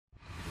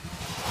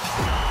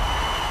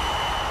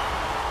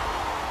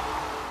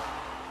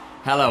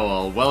Hello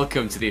all,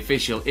 welcome to the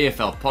official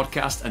EFL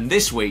podcast, and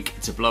this week,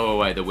 to blow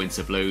away the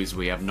winter blues,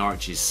 we have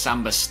Norwich's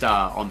Samba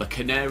Star on the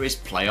Canaries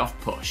playoff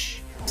push.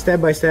 Step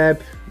by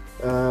step,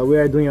 we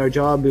are doing our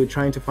job. We're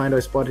trying to find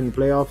our spot in the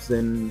playoffs,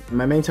 and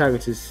my main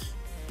target is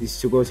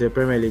to go to the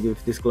Premier League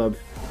with this club.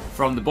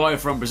 From the boy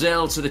from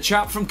Brazil to the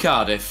chap from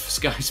Cardiff,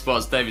 Sky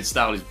Sports' David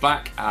Stowell is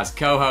back as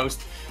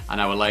co-host, and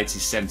our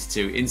latest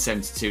 72 in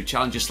 72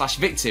 challenger /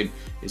 victim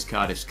is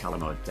Cardiff's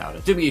Callum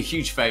O'Dowda. Do me a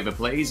huge favour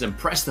please and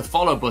press the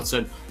follow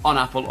button on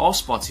Apple or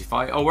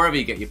Spotify or wherever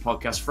you get your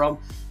podcast from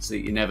so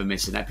that you never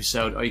miss an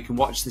episode, or you can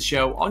watch the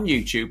show on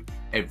YouTube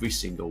every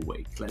single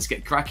week. Let's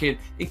get cracking.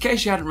 In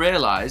case you hadn't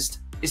realised,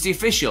 it's the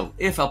official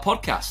EFL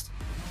podcast.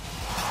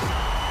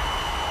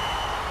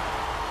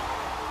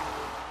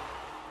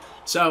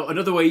 So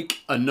another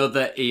week,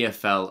 another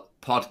EFL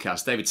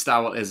podcast. David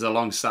Stowell is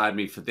alongside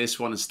me for this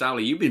one. And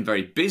Stowley, you've been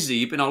very busy.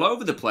 You've been all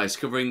over the place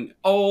covering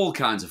all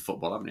kinds of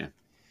football, haven't you?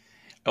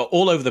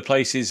 All over the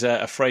place is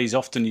a phrase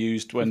often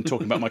used when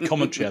talking about my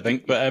commentary, I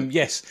think. But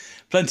yes,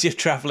 plenty of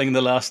travelling in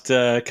the last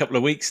couple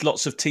of weeks.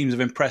 Lots of teams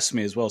have impressed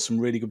me as well. Some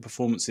really good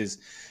performances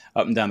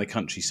up and down the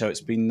country. So it's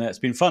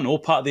been fun. All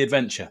part of the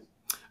adventure.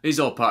 It is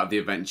all part of the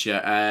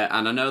adventure.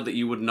 And I know that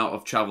you would not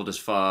have travelled as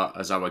far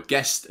as our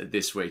guest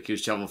this week,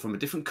 who's travelled from a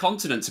different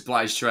continent to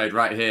ply his trade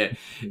right here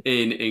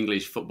in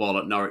English football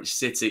at Norwich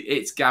City.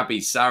 It's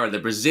GABRIEL, SARA, the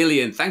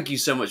Brazilian. Thank you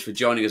so much for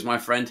joining us, my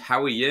friend.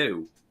 How are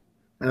you?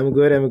 I'm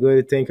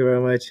good. Thank you very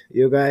much.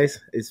 You guys,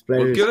 it's a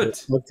pleasure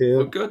to talk to you.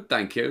 Well, good,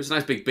 thank you. It was a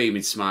nice big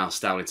beaming smile,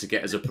 Stowley, to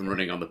get us up and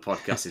running on the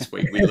podcast this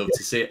week. We love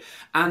to see it.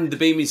 And the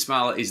beaming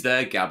smile is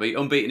there, Gabby,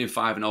 unbeaten in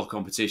 5 in all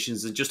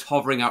competitions and just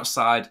hovering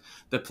outside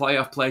the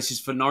playoff places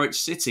for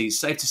Norwich City. It's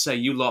safe to say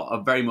you lot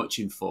are very much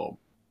in form.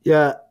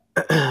 Yeah,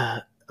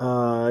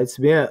 it's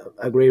been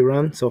a great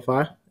run so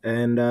far.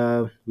 And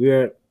we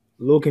are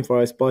looking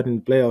for a spot in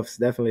the playoffs,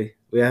 definitely.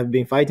 We have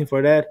been fighting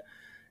for that,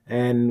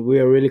 and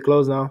we are really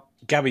close now.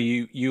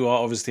 Gabby, you are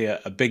obviously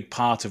a big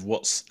part of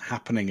what's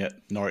happening at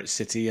Norwich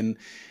City, and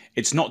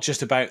it's not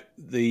just about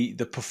the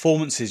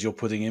performances you're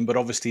putting in, but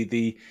obviously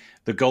the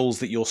goals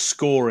that you're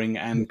scoring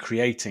and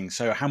creating.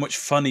 So how much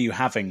fun are you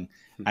having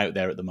out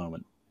there at the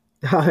moment?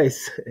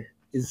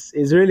 It's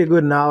really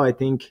good now. I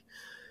think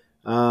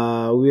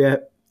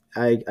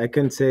I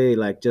can't say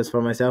like just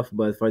for myself,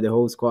 but for the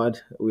whole squad,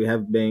 we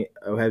have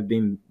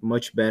been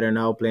much better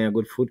now, playing a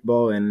good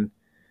football, and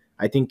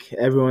I think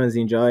everyone's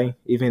enjoying,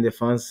 even the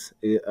fans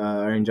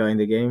are enjoying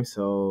the game.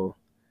 So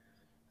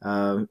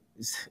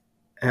it's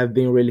have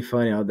been really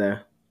funny out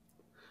there.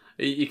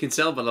 You can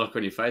tell by the look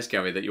on your face,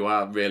 Gary, that you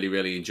are really,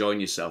 really enjoying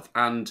yourself.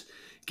 And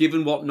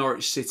given what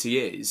Norwich City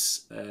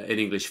is in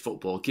English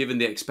football, given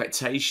the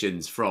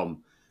expectations from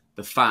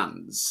the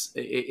fans,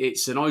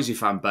 it's a noisy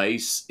fan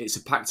base. It's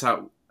a packed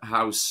out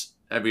house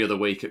every other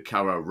week at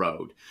Carrow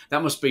Road.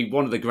 That must be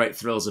one of the great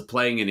thrills of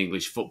playing in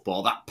English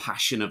football, that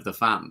passion of the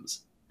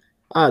fans.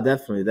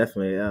 Definitely.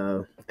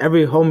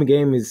 Every home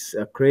game is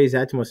a crazy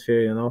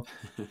atmosphere, you know,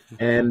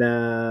 and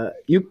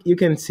you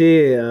can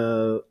see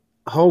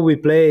how we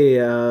play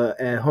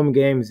at home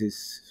games it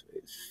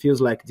feels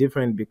like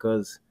different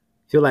because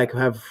I feel like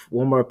we have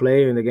one more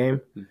player in the game.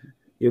 Mm-hmm.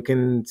 You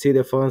can see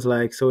the fans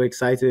like so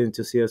excited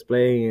to see us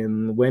play,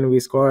 and when we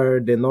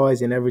score, the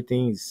noise and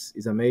everything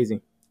is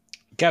amazing.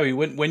 Gary,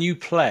 when you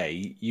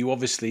play, you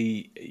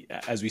obviously,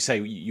 as we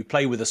say, you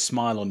play with a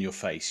smile on your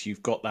face.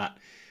 You've got that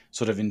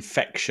sort of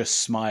infectious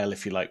smile,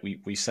 if you like,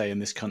 we say in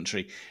this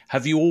country.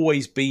 Have you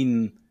always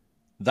been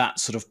that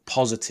sort of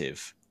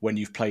positive when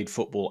you've played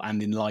football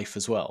and in life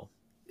as well?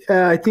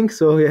 Yeah, I think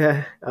so,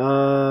 yeah.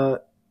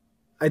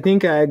 I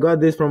think I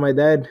got this from my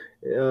dad.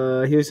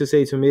 He used to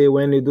say to me,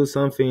 when you do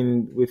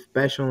something with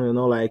passion, you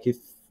know, like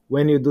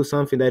when you do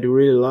something that you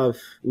really love,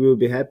 you will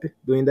be happy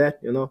doing that,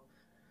 you know.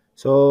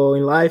 So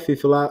in life,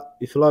 if you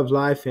love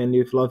life and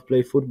if you love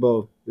play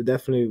football, you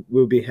definitely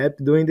will be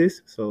happy doing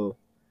this. So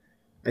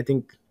I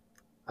think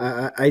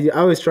I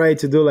always try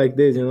to do like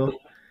this, you know.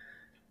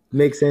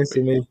 Makes sense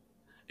to me.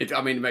 It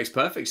makes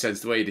perfect sense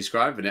the way you're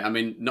describing it. I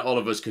mean, not all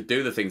of us could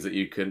do the things that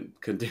you can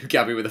do,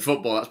 Gabby, with a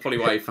football. That's probably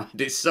why you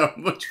find it so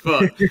much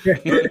fun.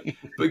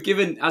 But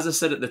given, as I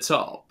said at the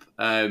top,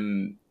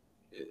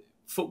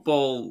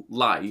 football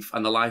life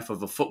and the life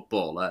of a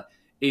footballer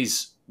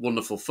is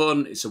wonderful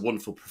fun. It's a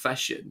wonderful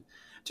profession.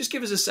 Just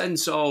give us a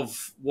sense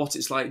of what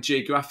it's like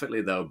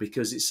geographically, though,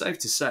 because it's safe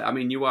to say, I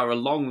mean, you are a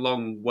long,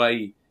 long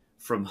way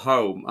from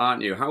home,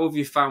 aren't you? How have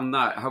you found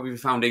that? How have you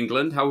found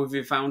England? How have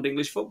you found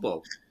English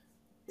football?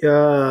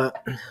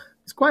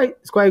 It's quite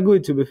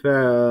good, to be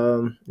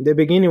fair. The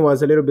beginning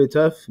was a little bit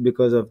tough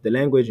because of the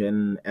language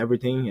and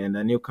everything, and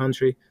a new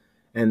country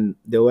and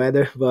the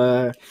weather.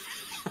 But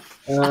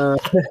I'd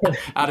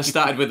have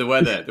started with the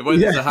weather. The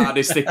weather's the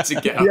hardest thing to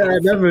get. Yeah,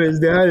 definitely, it's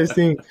the hardest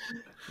thing.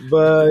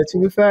 But to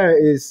be fair,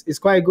 it's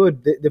quite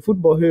good. The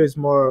football here is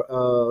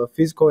more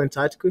physical and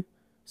tactical,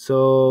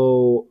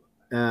 so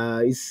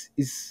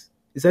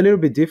it's a little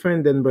bit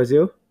different than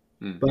Brazil.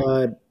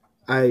 But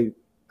I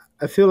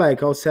feel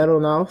like I'll settle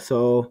now,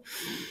 so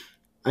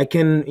I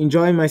can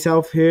enjoy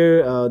myself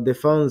here. The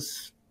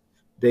fans,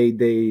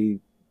 they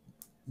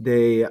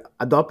they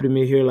adopted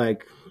me here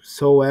like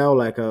so well,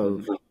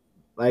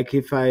 like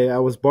if I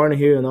was born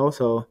here,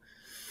 So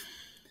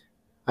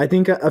I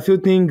think a few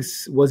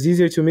things was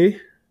easier to me,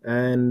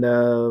 and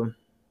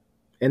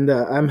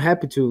I'm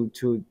happy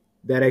to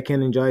that I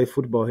can enjoy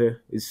football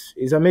here.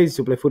 It's amazing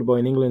to play football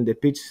in England. The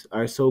pitches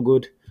are so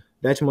good,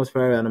 the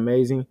atmosphere are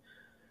amazing.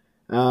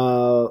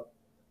 Uh,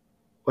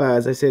 well,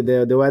 as I said,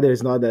 the weather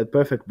is not that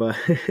perfect, but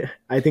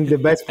I think the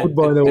best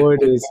football in the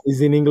world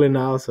is in England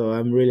now. So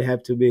I'm really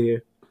happy to be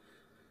here.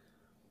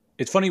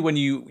 It's funny when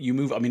you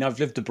move. I mean, I've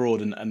lived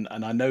abroad, and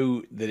I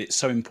know that it's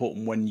so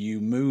important when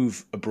you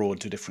move abroad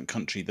to a different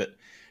country that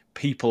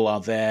people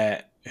are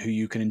there who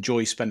you can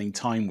enjoy spending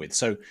time with.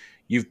 So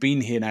you've been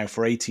here now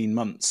for 18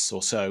 months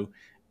or so.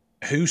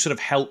 Who sort of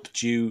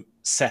helped you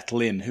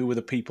settle in? Who were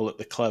the people at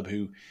the club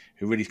who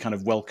really kind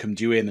of welcomed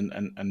you in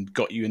and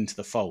got you into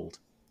the fold?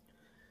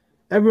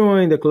 Everyone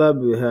in the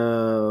club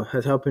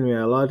has helped me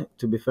a lot.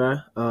 To be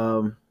fair,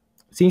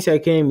 since I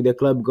came, the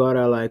club got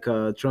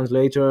a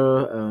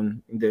translator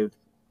in the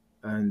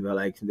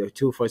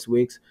 2 first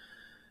weeks.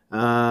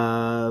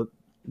 The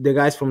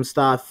guys from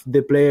staff,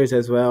 the players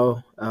as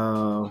well.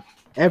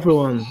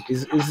 Everyone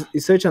is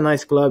such a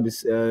nice club.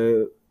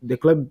 The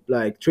club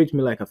like treats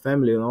me like a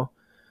family.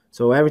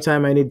 So every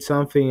time I need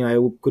something, I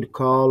could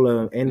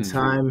call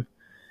anytime.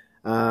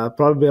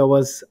 Probably I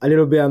was a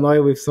little bit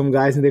annoyed with some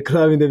guys in the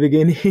club in the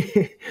beginning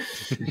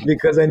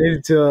because I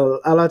needed to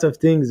a lot of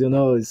things.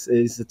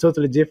 It's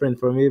totally different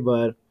for me,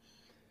 but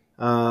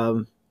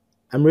um,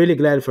 I'm really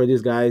glad for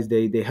these guys.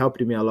 They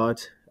helped me a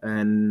lot,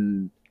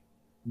 and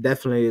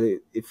definitely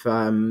if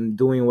I'm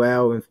doing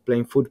well in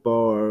playing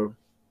football or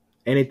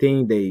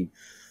anything,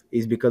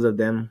 it's because of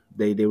them.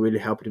 They really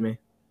helped me.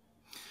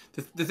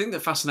 The thing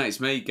that fascinates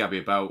me, Gabby,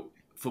 about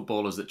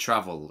footballers that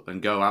travel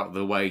and go out of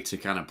the way to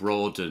kind of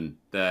broaden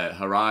their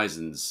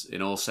horizons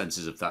in all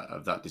senses of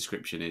that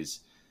description is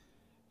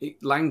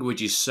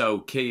language is so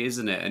key,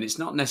 isn't it? And it's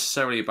not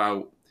necessarily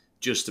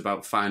just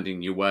about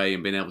finding your way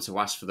and being able to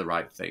ask for the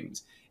right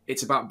things.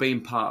 It's about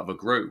being part of a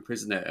group,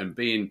 isn't it? And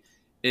being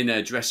in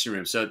a dressing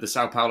room. So the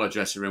Sao Paulo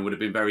dressing room would have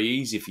been very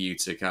easy for you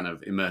to kind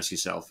of immerse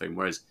yourself in.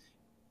 Whereas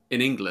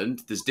in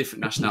England, there's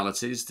different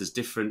nationalities, there's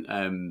different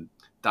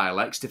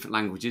dialects, different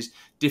languages,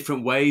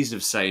 different ways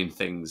of saying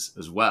things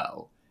as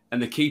well.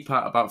 And the key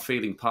part about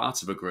feeling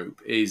part of a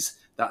group is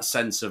that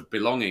sense of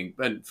belonging.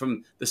 And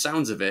from the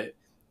sounds of it,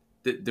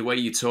 the way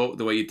you talk,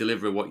 the way you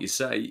deliver what you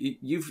say,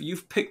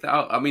 you've picked that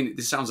out. I mean,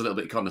 this sounds a little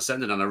bit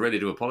condescending, and I really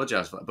do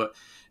apologise for that. But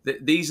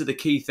these are the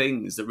key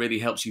things that really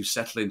helps you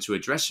settle into a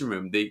dressing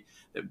room.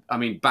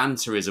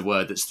 Banter is a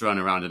word that's thrown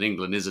around in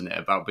England, isn't it?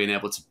 About being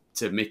able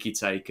to mickey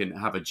take and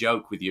have a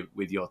joke with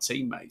your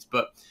teammates.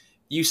 But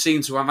you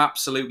seem to have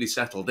absolutely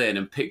settled in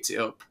and picked it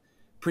up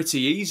pretty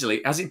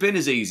easily. Has it been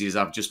as easy as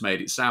I've just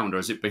made it sound, or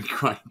has it been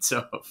quite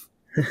tough?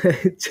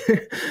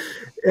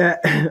 Yeah,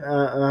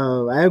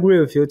 I agree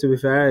with you. To be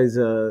fair,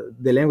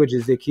 the language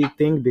is the key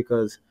thing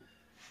because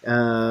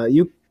I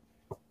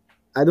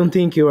don't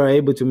think you are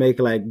able to make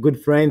like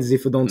good friends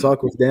if you don't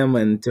talk with them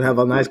and to have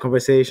a nice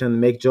conversation,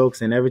 make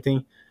jokes and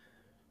everything.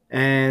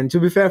 And to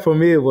be fair, for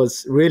me, it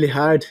was really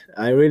hard.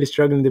 I really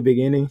struggled in the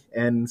beginning,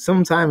 and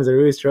sometimes I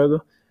really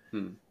struggle.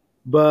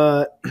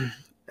 But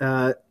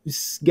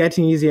it's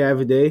getting easier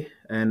every day,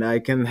 and I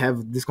can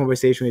have this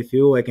conversation with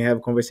you. I can have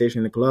a conversation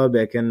in the club.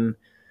 I can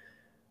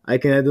I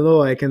don't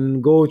know. I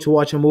can go to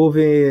watch a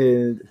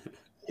movie.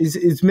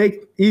 It's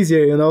make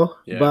easier.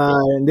 Yeah. But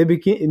in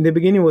the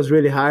beginning, it was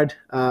really hard.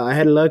 I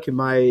had luck.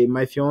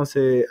 My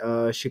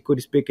fiance, she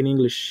could speak in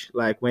English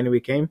like when we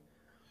came.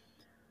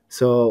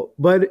 So,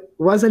 but it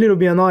was a little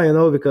bit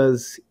annoying,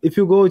 because if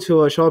you go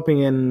to a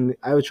shopping and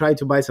I would try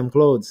to buy some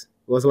clothes,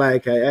 it was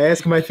like I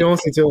asked my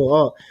fiance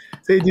to,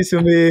 say this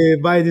to me,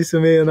 buy this to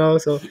me.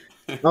 So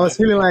I was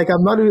feeling like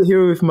I'm not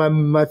here with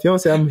my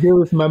fiance, I'm here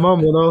with my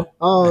mom.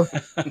 Oh,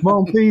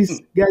 mom, please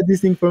get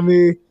this thing for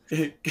me.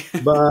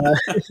 But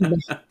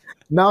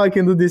now I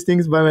can do these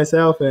things by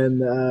myself,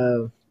 and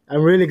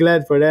I'm really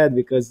glad for that,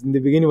 because in the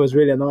beginning I was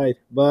really annoyed.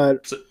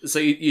 But So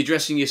you're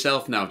dressing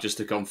yourself now, just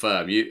to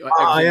confirm. You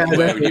yeah,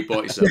 wherever you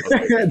bought yourself.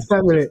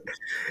 definitely.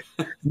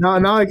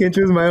 Now I can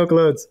choose my own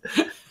clothes.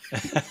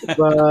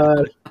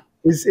 But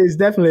it's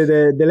definitely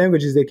the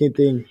language is the key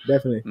thing,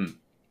 definitely.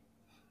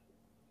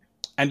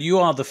 And you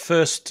are the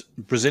first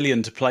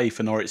Brazilian to play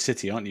for Norwich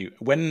City, aren't you?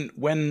 When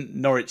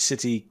Norwich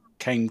City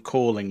came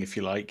calling, if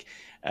you like,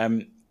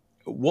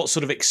 what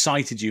sort of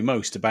excited you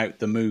most about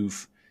the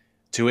move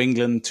to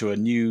England, to a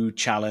new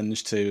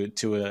challenge, to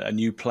a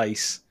new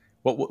place?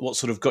 What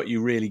sort of got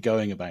you really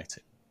going about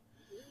it?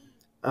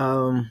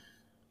 I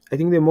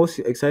think the most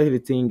exciting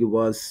thing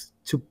was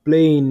to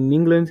play in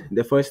England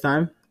the first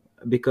time,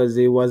 because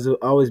it was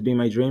always been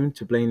my dream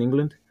to play in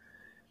England.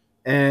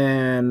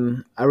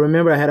 And I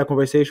remember I had a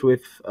conversation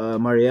with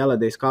Mariella,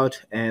 the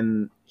scout,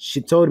 and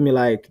she told me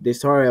like the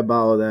story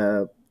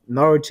about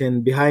Norwich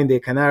and behind the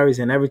Canaries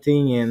and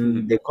everything,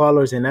 and the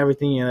colors and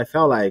everything, and I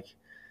felt like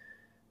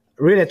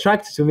really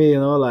attracted to me.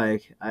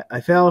 Like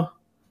I felt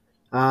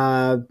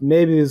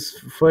Maybe it's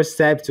first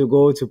step to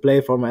go to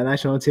play for my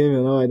national team.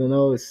 I don't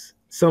know. It's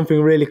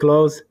something really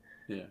close.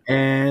 Yeah.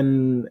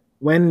 And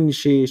when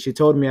she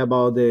told me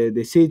about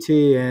the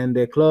city and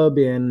the club,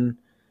 and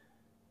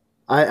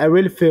I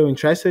really feel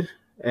interested.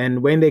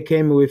 And when they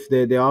came with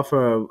the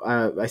offer,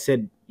 I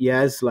said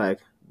yes, like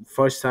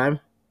first time,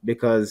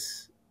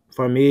 because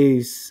for me,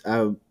 it's,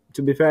 to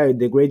be fair,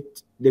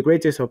 the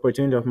greatest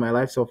opportunity of my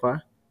life so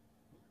far.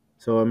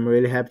 So I'm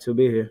really happy to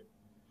be here.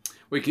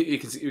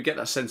 You get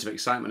that sense of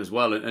excitement as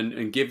well,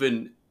 and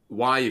given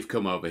why you've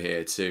come over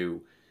here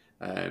to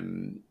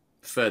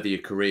further your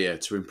career,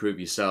 to improve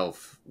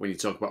yourself, when you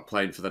talk about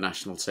playing for the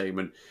national team,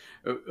 and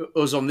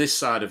us on this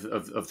side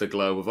of the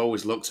globe have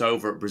always looked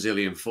over at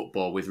Brazilian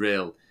football with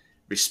real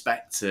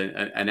respect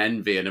and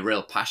envy and a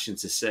real passion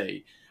to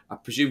see. I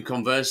presume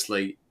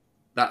conversely,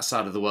 that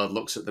side of the world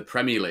looks at the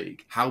Premier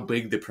League, how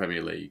big the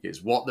Premier League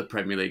is, what the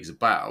Premier League's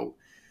about.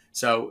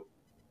 So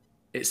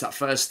it's that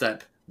first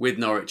step with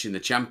Norwich in the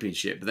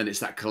Championship, but then it's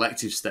that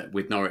collective step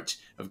with Norwich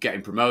of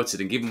getting promoted.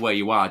 And given where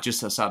you are,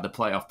 just outside the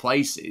playoff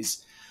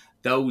places,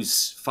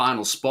 those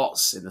final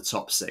spots in the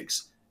top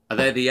six, are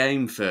they the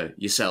aim for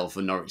yourself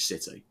and Norwich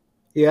City?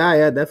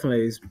 Yeah,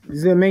 definitely.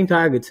 It's the main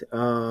target.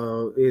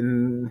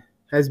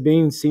 Has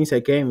been since I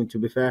came. To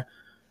be fair,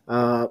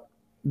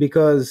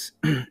 because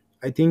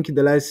I think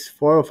the last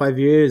 4 or 5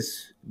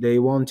 years they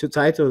won 2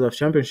 titles of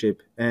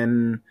championship,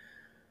 and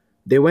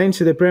they went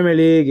to the Premier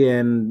League,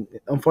 and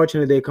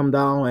unfortunately they come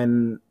down.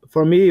 And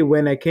for me,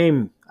 when I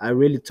came, I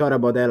really thought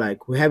about that.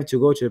 Like, we have to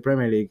go to the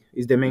Premier League.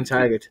 Is the main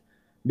target.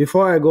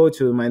 Before I go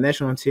to my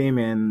national team,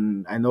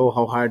 and I know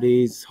how hard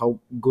it is, how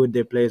good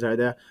their players are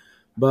there,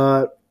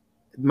 but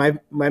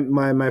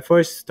my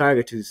first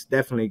target is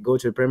definitely go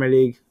to the Premier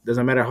League.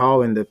 Doesn't matter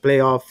how, in the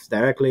playoffs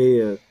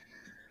directly.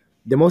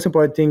 The most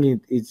important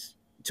thing is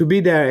to be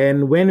there,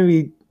 and when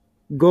we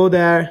go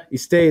there,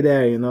 stay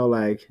there.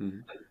 Like.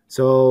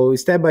 So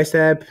step by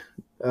step,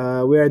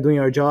 we are doing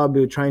our job.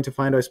 We're trying to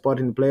find our spot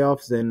in the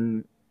playoffs.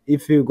 And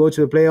if you go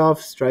to the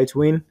playoffs, try to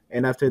win.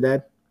 And after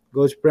that,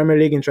 go to Premier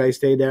League and try to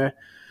stay there.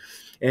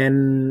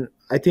 And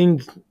I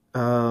think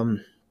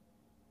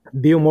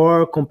be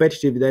more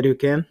competitive that you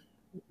can,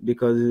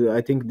 because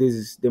I think this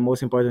is the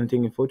most important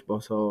thing in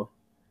football. So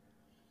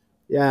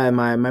yeah,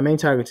 my main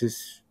target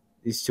is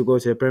to go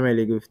to the Premier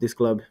League with this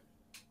club.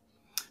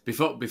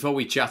 Before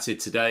we chatted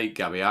today,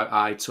 Gabby,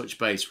 I touched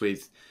base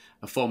with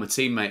a former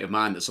teammate of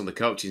mine that's on the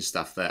coaching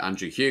staff there,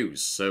 Andrew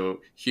Hughes.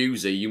 So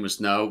Hughesy, you must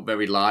know,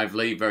 very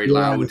lively, very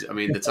loud. I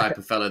mean, the type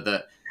of fella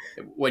that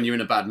when you're in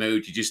a bad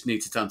mood, you just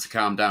need to tell him to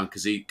calm down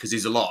because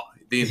he's a lot.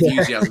 The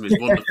enthusiasm is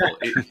wonderful.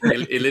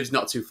 He lives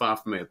not too far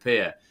from me up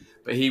here.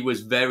 But he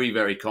was very,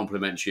 very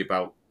complimentary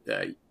about,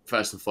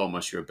 first and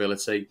foremost, your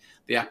ability,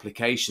 the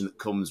application that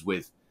comes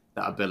with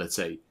that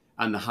ability,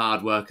 and the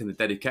hard work and the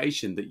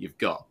dedication that you've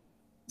got.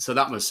 So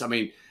that must, I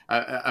mean,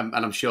 and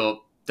I'm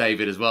sure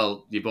David as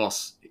well, your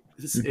boss,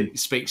 it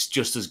speaks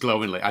just as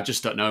glowingly. I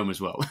just don't know him as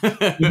well.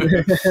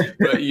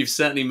 But you've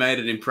certainly made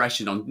an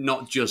impression on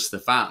not just the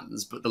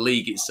fans, but the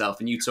league itself.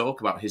 And you talk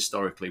about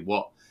historically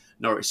what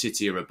Norwich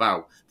City are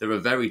about. They're a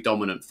very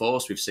dominant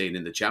force we've seen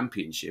in the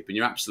Championship. And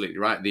you're absolutely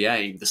right. The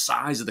aim, the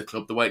size of the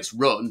club, the way it's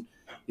run,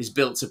 is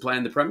built to play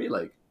in the Premier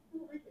League.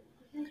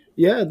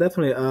 Yeah,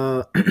 definitely.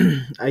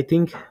 I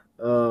think,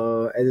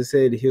 as I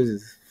said, he was a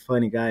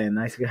funny guy, a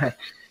nice guy.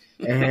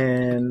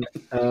 And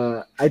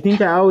I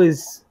think I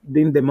always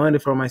been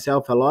demanding for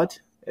myself a lot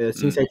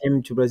since I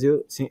came to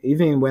Brazil,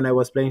 even when I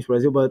was playing for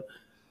Brazil. But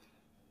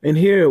in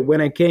here,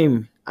 when I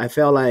came, I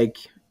felt like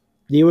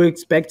they were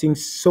expecting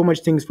so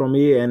much things from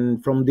me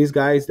and from these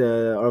guys,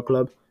 our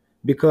club,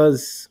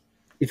 because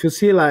if you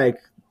see, like,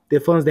 the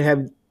fans, they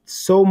have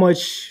so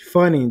much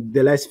fun in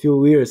the last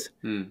few years,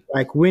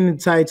 like winning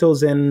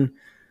titles and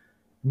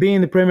being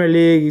in the Premier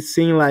League,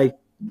 seeing like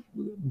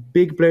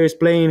big players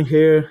playing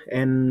here,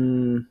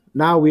 and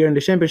now we are in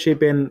the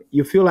Championship, and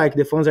you feel like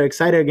the fans are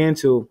excited again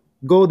to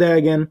go there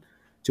again,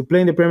 to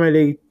play in the Premier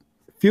League.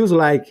 Feels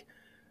like,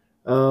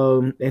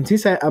 and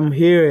since I'm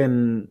here,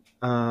 and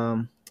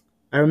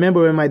I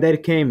remember when my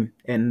dad came,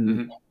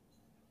 and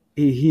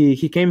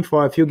he came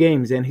for a few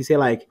games, and he said,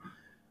 like,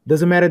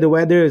 doesn't matter the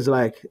weather. Is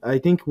like, I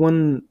think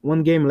one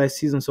game last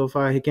season so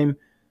far, he came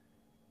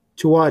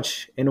to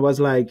watch, and it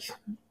was like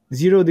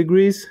 0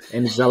 degrees,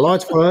 and it's a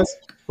lot for us.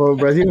 For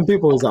Brazilian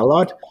people, it's a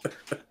lot.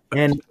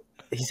 And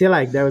he said,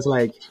 like, there was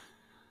like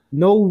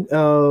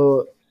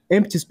no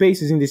empty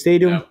spaces in the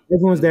stadium. No.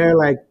 Everyone's there,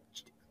 like,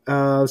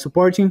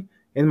 supporting.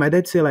 And my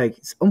dad said, like,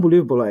 it's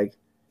unbelievable. Like,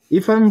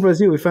 if I'm in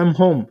Brazil, if I'm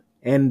home,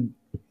 and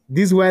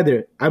this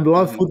weather, I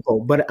love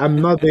football, but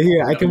I'm not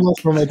here. I can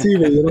watch from my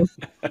TV,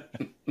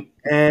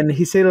 And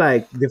he said,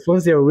 like, the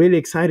fans, they're really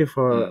excited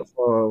for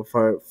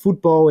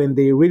football, and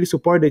they really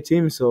support the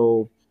team.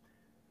 So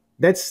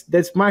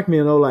that's marked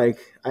me, like,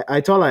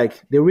 I thought,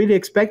 like, they're really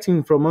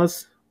expecting from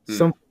us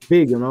something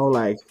big,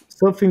 like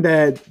something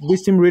that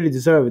this team really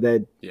deserves,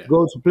 that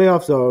go to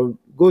playoffs or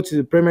go to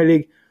the Premier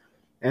League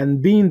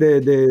and being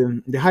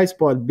the high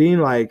spot, being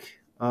like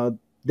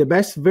the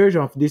best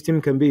version of this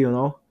team can be,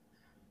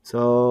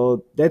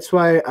 So that's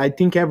why I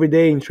think every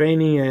day in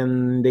training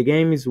and the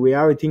games, we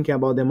are thinking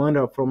about the money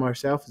from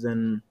ourselves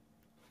and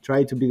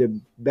try to be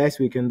the best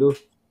we can do.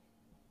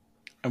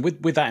 And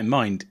with that in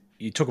mind,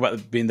 you talk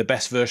about being the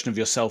best version of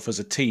yourself as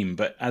a team,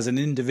 but as an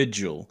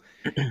individual,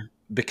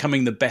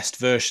 becoming the best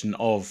version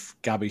of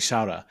Gabi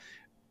SARA,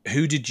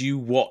 who did you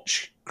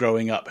watch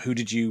growing up? Who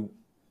did you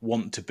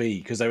want to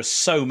be? Because there are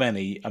so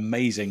many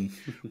amazing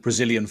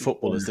Brazilian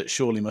footballers that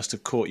surely must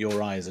have caught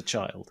your eye as a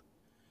child.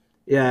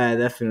 Yeah,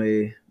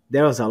 definitely.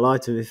 There was a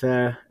lot, to be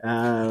fair.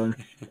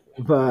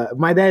 But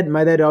my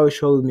dad always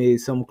showed me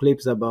some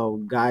clips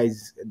about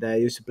guys that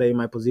used to play in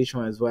my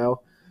position as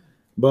well.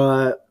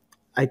 But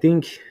I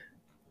think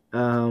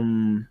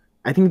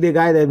I think the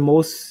guy that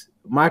most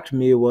marked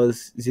me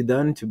was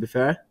Zidane, to be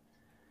fair,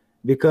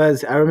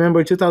 because I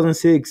remember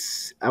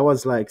 2006. I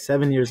was like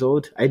 7 years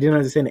old. I didn't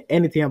understand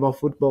anything about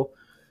football,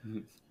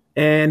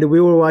 and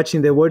we were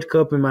watching the World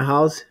Cup in my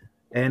house.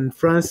 And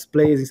France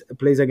plays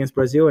against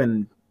Brazil,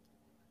 and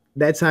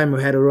that time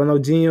we had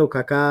Ronaldinho,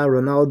 Kaká,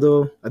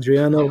 Ronaldo,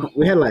 Adriano.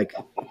 We had like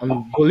an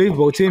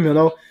unbelievable team, you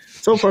know.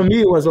 So for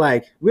me, it was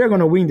like we are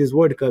gonna win this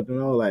World Cup, you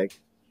know. Like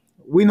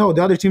we know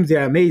the other teams, they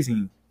are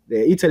amazing.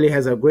 Italy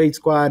has a great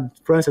squad,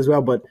 France as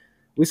well, but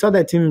we saw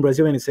that team in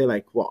Brazil and say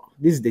like, wow,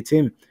 this is the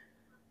team.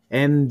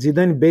 And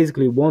Zidane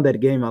basically won that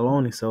game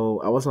alone. So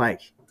I was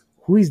like,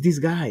 who is this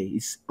guy?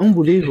 It's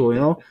unbelievable, you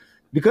know,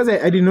 because I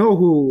didn't know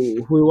who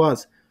he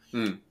was.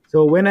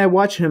 So when I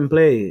watch him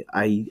play,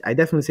 I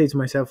definitely say to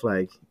myself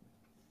like,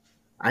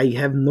 I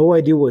have no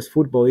idea what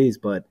football is,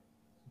 but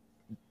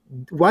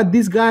what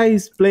this guy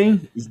is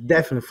playing is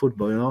definitely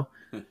football, you know.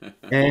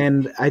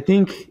 And I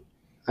think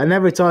I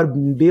never thought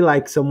I'd be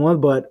like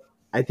someone, but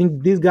I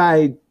think this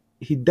guy,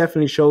 he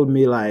definitely showed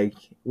me like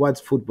what's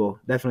football,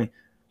 definitely.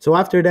 So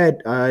after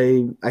that,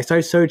 I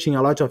started searching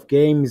a lot of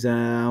games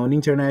on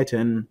internet,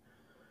 and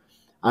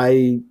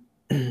I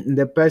in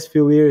the past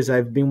few years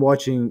I've been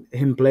watching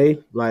him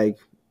play like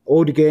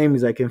old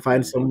games. I can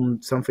find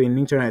something in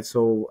internet,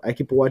 so I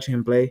keep watching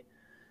him play.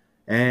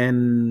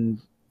 And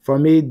for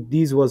me,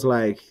 this was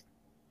like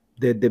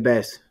the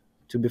best.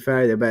 To be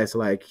fair, the best.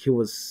 Like he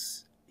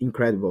was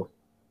incredible.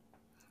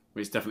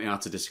 It's definitely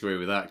hard to disagree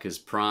with that because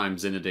prime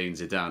Zinedine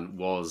Zidane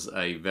was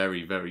a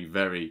very, very,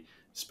 very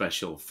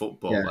special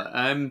footballer.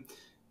 Yeah.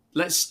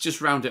 Let's just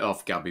round it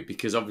off, Gabby,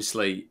 because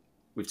obviously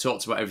we've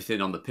talked about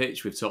everything on the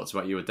pitch. We've talked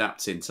about you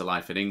adapting to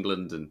life in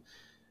England and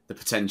the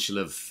potential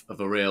of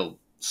a real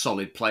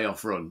solid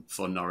playoff run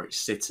for Norwich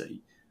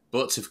City.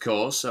 But of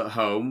course, at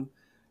home,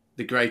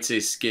 the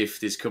greatest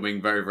gift is coming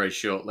very, very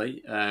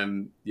shortly.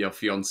 Your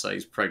fiancée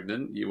is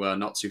pregnant. You are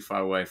not too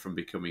far away from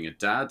becoming a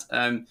dad.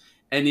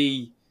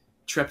 Any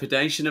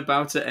trepidation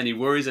about it? Any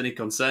worries? Any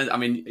concerns? I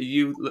mean,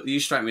 you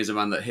strike me as a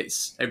man that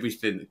hits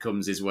everything that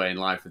comes his way in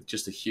life with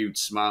just a huge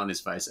smile on his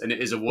face, and it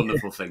is a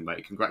wonderful thing,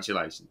 mate.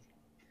 Congratulations.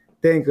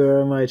 Thank you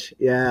very much.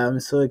 Yeah, I'm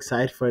so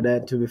excited for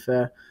that. To be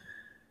fair,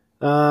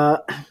 uh,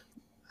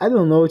 I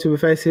don't know. To be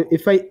fair,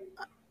 if I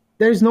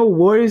there's no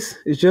worries.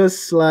 It's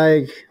just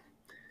like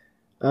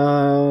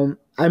I'm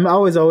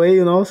always away,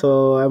 you know.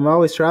 So I'm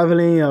always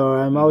traveling or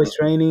I'm always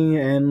training,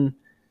 and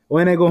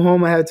when I go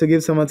home, I have to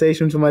give some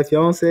attention to my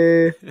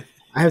fiance.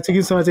 I have to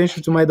give some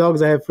attention to my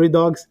dogs. I have 3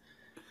 dogs.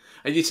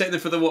 And you take them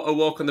for a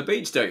walk on the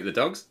beach, don't you, the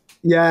dogs?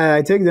 Yeah,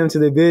 I take them to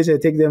the beach. I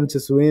take them to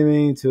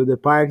swimming, to the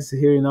parks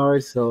here in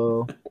Norwich.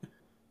 So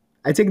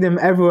I take them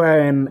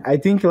everywhere, and I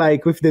think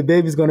like with the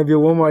baby, it's gonna be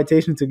one more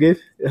attention to give,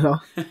 you know.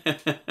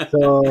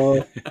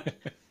 So,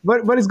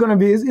 but it's gonna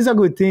be it's a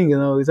good thing, you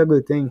know. It's a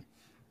good thing.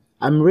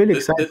 I'm really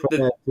excited for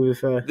that. To be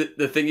fair,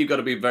 the thing you've got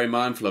to be very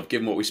mindful of,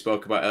 given what we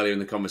spoke about earlier in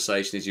the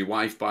conversation, is your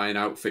wife buying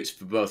outfits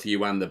for both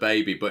you and the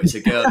baby. But it's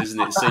a girl, isn't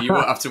it? So you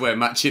won't have to wear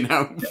matching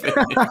outfits.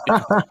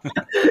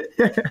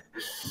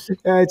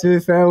 Yeah, to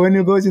be fair, when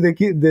you go to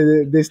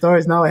the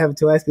stores now, I have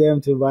to ask them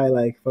to buy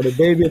like for the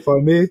baby,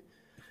 for me.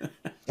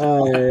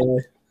 Well,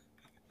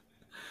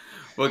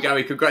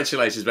 Gary,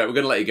 congratulations, mate. We're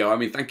going to let you go. I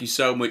mean, thank you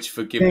so much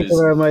for giving Thank you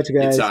very much,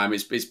 your guys. time.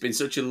 It's been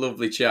such a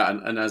lovely chat.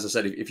 And as I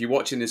said, if you're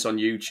watching this on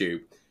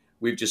YouTube,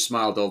 we've just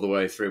smiled all the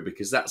way through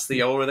because that's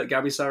the aura that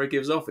Gabi SARA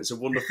gives off. It's a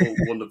wonderful,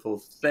 wonderful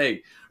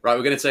thing. Right,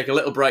 we're going to take a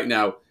little break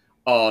now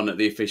on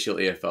the official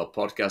EFL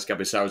podcast.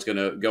 Gabi SARA is going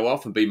to go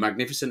off and be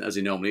magnificent as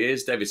he normally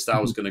is. David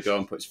Starr is going to go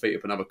and put his feet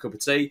up and have a cup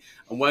of tea.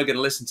 And we're going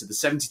to listen to the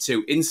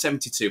 72 in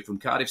 72 from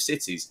Cardiff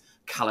City's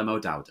Callum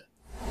O'Dowda.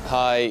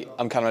 Hi,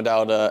 I'm Callum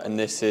O'Dowda and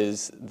this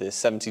is the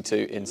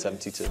 72 in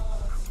 72.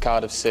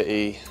 Cardiff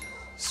City,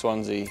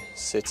 Swansea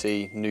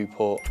City,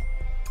 Newport,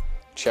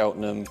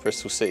 Cheltenham,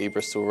 Bristol City,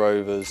 Bristol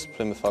Rovers,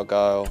 Plymouth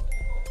Argyle,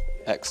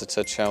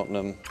 Exeter,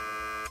 Cheltenham,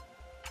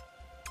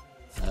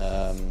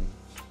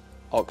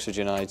 Oxford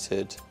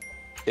United,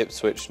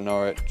 Ipswich,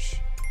 Norwich,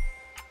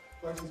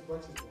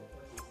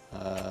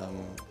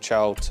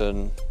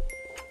 Charlton,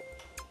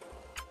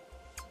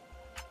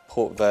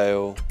 Port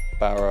Vale,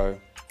 Barrow,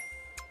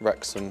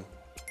 Wrexham,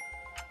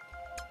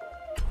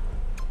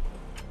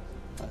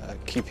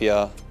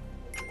 QPR,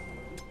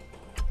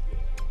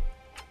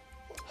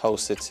 Hull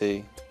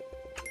City,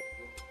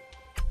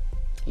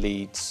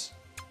 Leeds,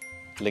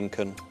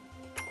 Lincoln,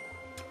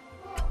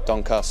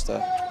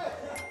 Doncaster,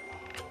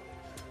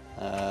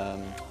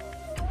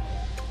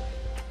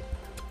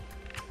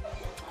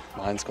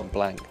 mine's gone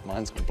blank.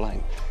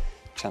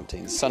 Champ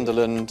teams: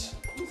 Sunderland,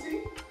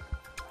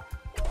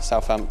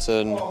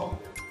 Southampton,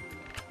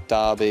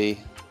 Derby,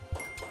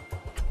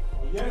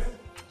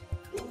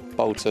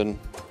 Bolton,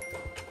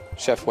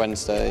 Sheffield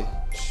Wednesday,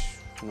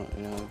 not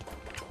United,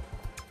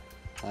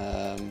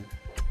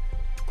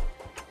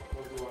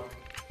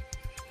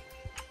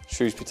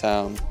 Shrewsbury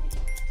Town,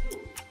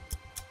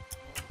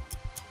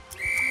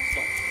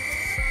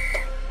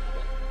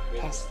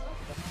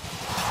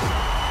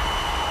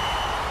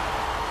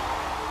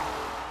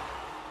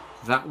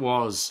 That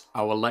was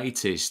our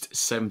latest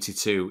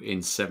 72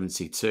 in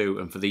 72.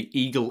 And for the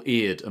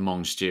eagle-eared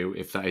amongst you,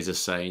 if that is a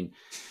saying,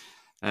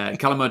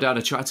 Callum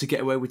O'Dowda tried to get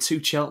away with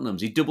 2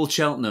 Cheltenhams. He double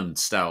Cheltenhamed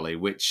Stowley,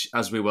 which,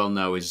 as we well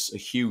know, is a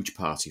huge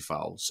party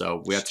foul.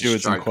 So we had to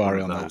strike one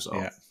of those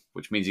off,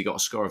 which means he got a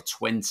score of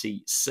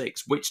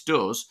 26, which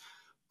does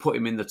put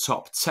him in the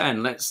top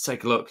 10. Let's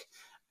take a look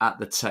at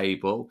the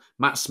table.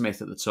 Matt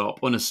Smith at the top,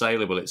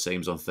 unassailable it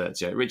seems, on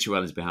 38. Richie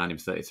Wellens behind him,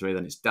 33.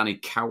 Then it's Danny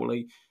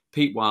Cowley,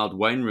 Pete Wild,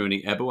 Wayne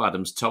Rooney, Ebbo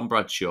Adams, Tom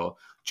Bradshaw,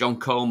 John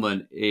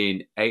Coleman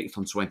in 8th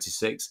on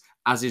 26,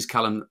 as is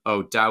Callum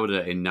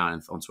O'Dowda in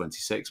 9th on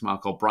 26,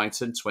 Mark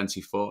Albrighton,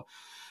 24,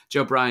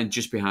 Joe Bryan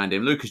just behind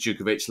him, Lucas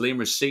Djukovic, Liam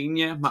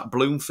Rossignol, Matt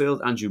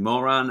Bloomfield, Andrew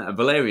Moran,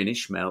 Valerian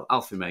Ishmael,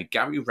 Alfie May,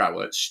 Gary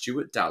Rowett,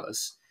 Stuart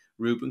Dallas,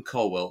 Ruben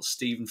Colwell,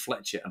 Stephen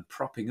Fletcher, and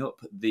propping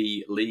up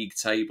the league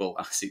table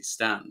as it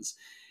stands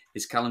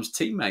is Callum's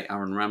teammate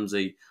Aaron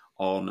Ramsey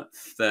on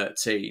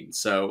 13.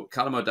 So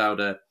Callum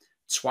O'Dowda,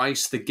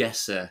 twice the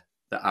guesser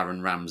that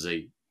Aaron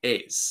Ramsey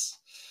is.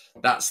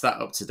 That's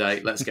that up to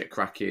date. Let's get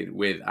cracking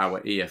with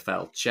our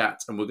EFL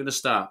chat. And we're going to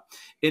start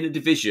in a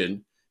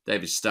division,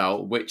 David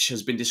Stowell, which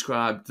has been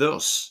described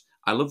thus.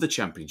 I love the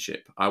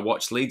Championship. I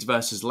watched Leeds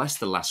versus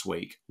Leicester last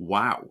week.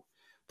 Wow.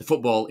 The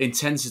football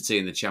intensity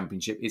in the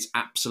Championship is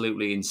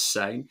absolutely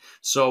insane.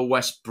 So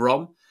West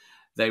Brom,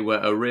 they were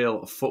a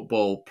real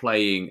football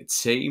playing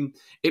team.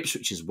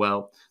 Ipswich as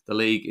well. The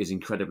league is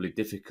incredibly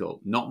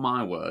difficult. Not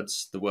my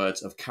words, the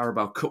words of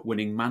Carabao Cup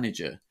winning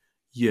manager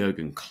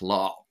Jurgen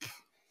Klopp.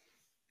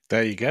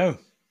 There you go.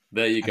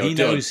 There you go. And he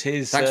knows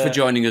his. Thanks for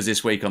joining us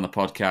this week on the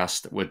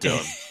podcast. We're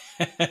done.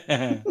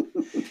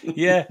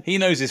 Yeah, he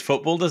knows his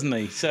football, doesn't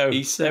he? So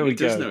he certainly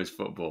does know his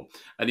football.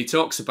 And he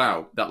talks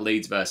about that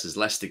Leeds versus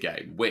Leicester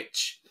game,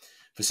 which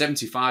for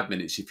 75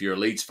 minutes, if you're a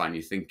Leeds fan,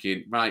 you're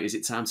thinking, right, is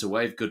it time to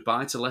wave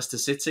goodbye to Leicester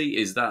City?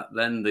 Is that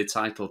then the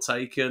title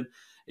taken?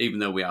 Even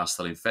though we are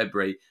still in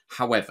February.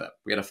 However,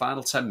 we had a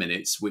final 10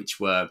 minutes, which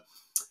were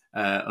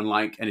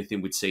unlike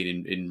anything we'd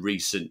seen in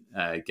recent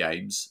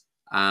games.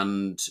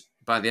 And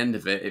by the end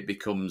of it, it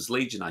becomes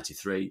Leeds United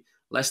 3,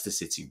 Leicester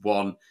City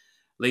 1.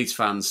 Leeds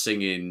fans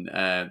singing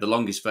the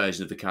longest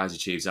version of the Kaiser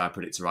Chiefs, I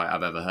Predict to Right,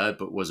 I've ever heard,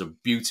 but was a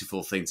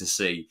beautiful thing to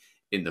see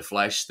in the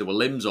flesh. There were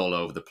limbs all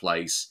over the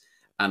place,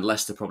 and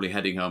Leicester probably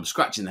heading home,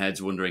 scratching their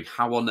heads, wondering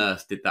how on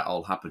earth did that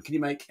all happen? Can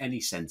you make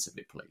any sense of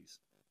it, please?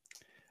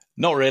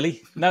 Not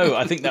really. No,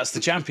 I think that's the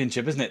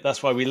Championship, isn't it?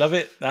 That's why we love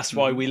it. That's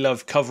why we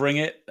love covering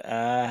it.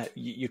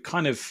 You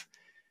kind of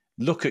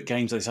look at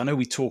games like this. I know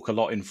we talk a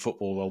lot in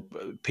football.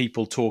 Well,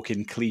 people talk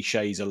in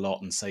cliches a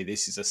lot and say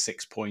this is a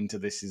 6-pointer,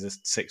 this is a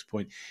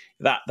 6-point.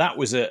 That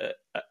was a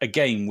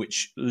game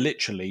which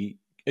literally,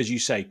 as you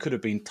say, could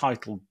have been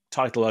title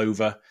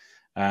over.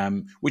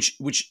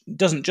 Which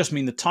doesn't just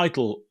mean the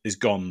title is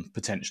gone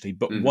potentially,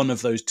 but one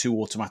of those 2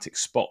 automatic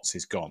spots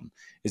is gone.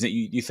 Isn't it?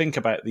 You think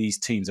about these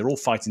teams; they're all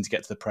fighting to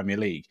get to the Premier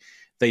League.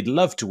 They'd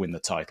love to win the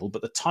title,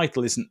 but the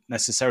title isn't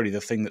necessarily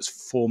the thing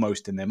that's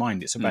foremost in their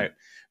mind. It's about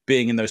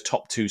being in those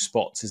top 2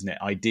 spots, isn't it?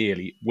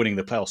 Ideally, winning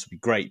the playoffs would be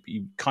great, but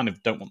you kind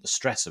of don't want the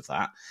stress of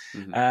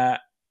that.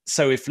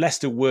 So if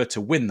Leicester were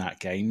to win that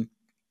game,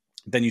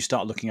 then you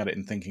start looking at it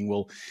and thinking,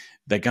 well,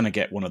 they're going to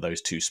get one of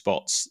those 2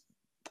 spots.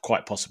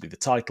 Quite possibly the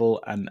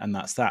title, and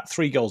that's that.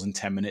 3 goals in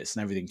 10 minutes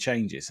and everything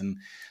changes. And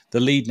the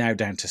lead now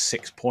down to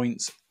 6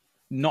 points.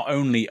 Not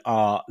only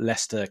are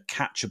Leicester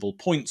catchable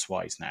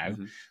points-wise now,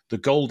 the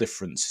goal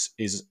difference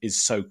is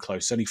so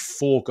close. Only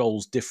 4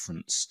 goals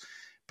difference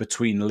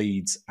between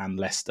Leeds and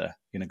Leicester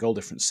in a goal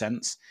difference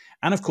sense.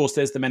 And of course,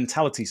 there's the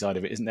mentality side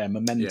of it, isn't there?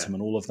 Momentum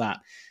and all of that.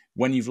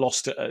 When you've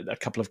lost a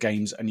couple of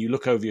games and you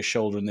look over your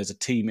shoulder and there's a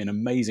team in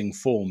amazing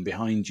form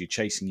behind you,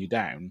 chasing you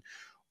down,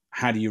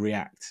 how do you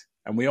react?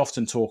 And we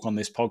often talk on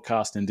this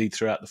podcast, indeed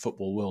throughout the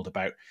football world,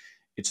 about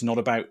it's not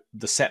about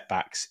the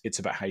setbacks, it's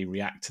about how you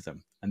react to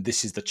them. And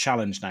this is the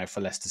challenge now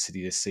for Leicester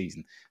City this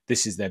season.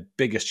 This is their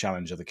biggest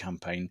challenge of the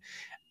campaign.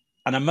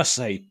 And I must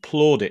say,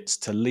 plaudits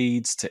to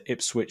Leeds, to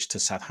Ipswich, to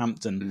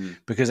Southampton,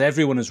 because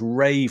everyone has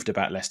raved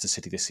about Leicester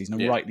City this season,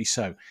 and rightly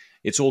so.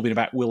 It's all been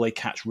about, will they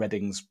catch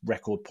Reading's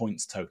record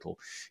points total?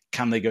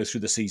 Can they go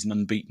through the season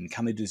unbeaten?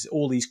 Can they do this?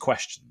 All these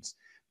questions.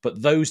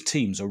 But those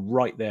teams are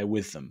right there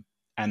with them.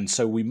 And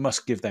so we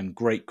must give them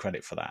great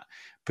credit for that,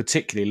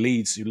 particularly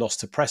Leeds, who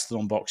lost to Preston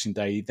on Boxing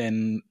Day,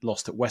 then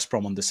lost at West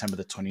Brom on December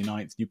the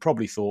 29th. You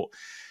probably thought,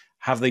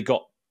 have they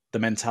got the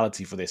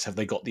mentality for this? Have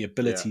they got the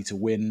ability to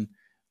win?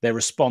 Their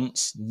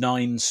response,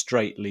 9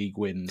 straight league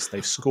wins.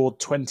 They've scored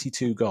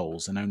 22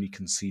 goals and only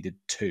conceded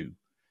 2.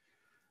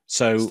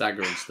 So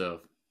staggering stuff.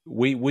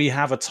 We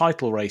have a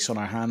title race on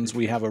our hands.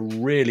 We have a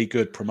really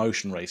good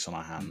promotion race on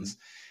our hands.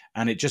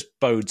 And it just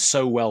bodes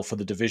so well for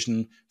the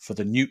division, for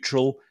the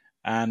neutral,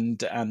 and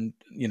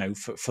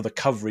for the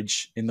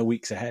coverage in the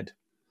weeks ahead.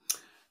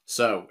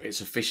 So it's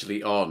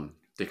officially on,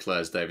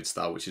 declares David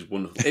Starr, which is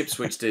wonderful.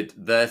 Ipswich did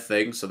their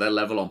thing, so they're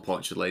level on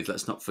points with Leeds.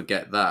 Let's not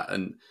forget that.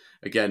 And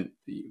again,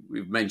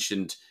 we've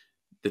mentioned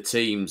the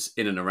teams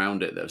in and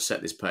around it that have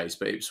set this pace,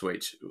 but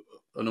Ipswich,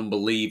 an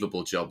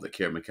unbelievable job that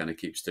Kieran McKenna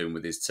keeps doing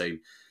with his team.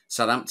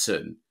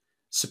 Southampton,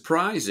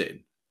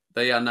 surprising.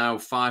 They are now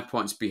 5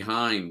 points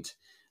behind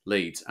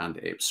Leeds and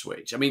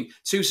Ipswich. I mean,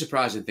 2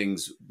 surprising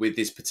things with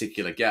this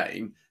particular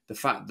game. The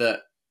fact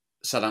that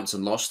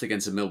Southampton lost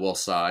against a Millwall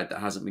side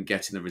that hasn't been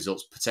getting the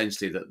results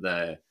potentially that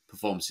their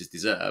performances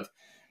deserve.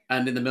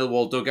 And in the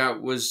Millwall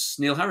dugout was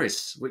Neil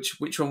Harris.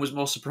 Which one was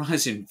more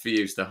surprising for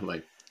you,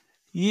 Stanley?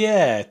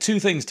 Yeah, 2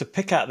 things to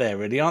pick at there,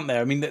 really, aren't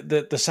there? I mean,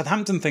 the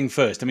Southampton thing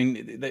first. I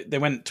mean, they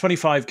went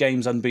 25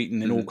 games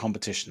unbeaten in all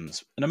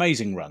competitions. An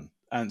amazing run.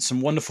 And some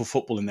wonderful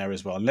football in there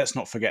as well. And let's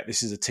not forget,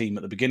 this is a team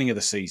at the beginning of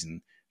the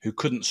season who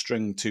couldn't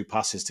string 2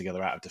 passes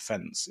together out of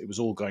defence. It was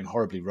all going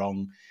horribly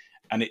wrong.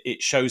 And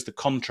it shows the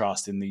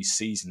contrast in these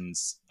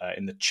seasons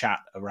in the chat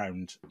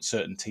around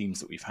certain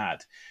teams that we've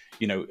had.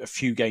 You know, a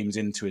few games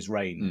into his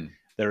reign,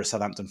 there are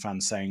Southampton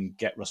fans saying,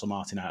 get Russell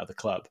Martin out of the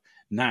club.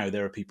 Now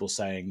there are people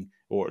saying,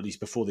 or at least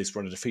before this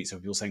run of defeats, there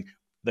were people saying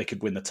they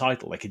could win the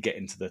title, they could get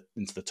into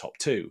the top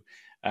 2.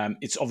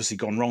 It's obviously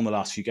gone wrong the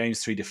last few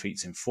games, 3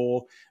 defeats in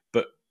 4,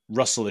 but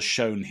Russell has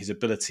shown his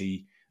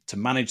ability to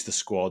manage the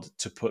squad,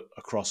 to put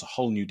across a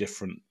whole new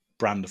different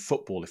brand of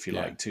football, if you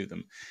like, to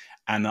them.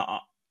 And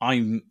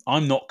I'm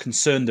not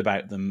concerned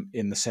about them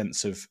in the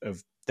sense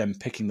of them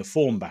picking the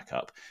form back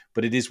up,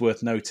 but it is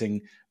worth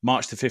noting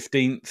March the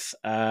 15th,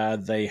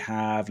 they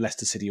have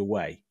Leicester City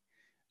away.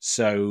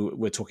 So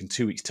we're talking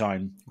 2 weeks'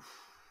 time.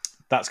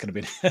 That's going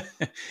to be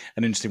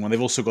an interesting one.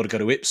 They've also got to go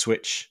to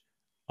Ipswich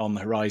on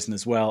the horizon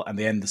as well, and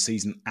they end the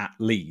season at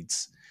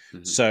Leeds.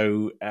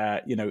 So,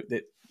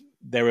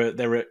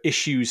 there are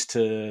issues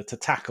to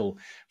tackle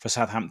for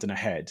Southampton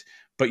ahead,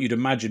 but you'd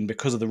imagine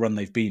because of the run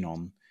they've been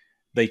on,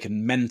 they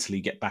can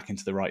mentally get back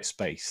into the right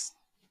space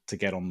to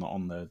get on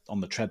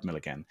the treadmill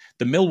again.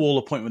 The Millwall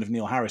appointment of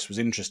Neil Harris was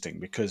interesting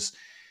because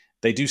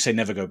they do say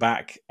never go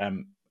back.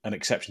 An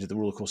exception to the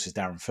rule, of course, is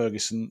Darren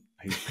Ferguson,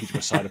 who's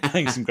Peterborough side are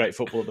playing some great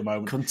football at the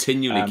moment.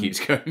 Continually keeps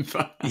going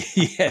back.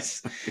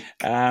 Yes.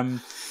 I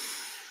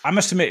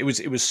must admit,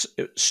 it was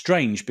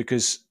strange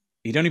because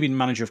he'd only been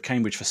manager of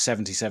Cambridge for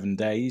 77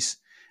 days.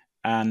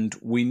 And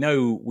we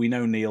know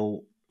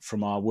Neil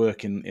from our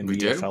work in the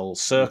EFL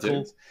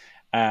circle.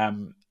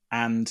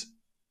 And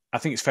I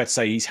think it's fair to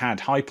say he's had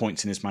high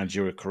points in his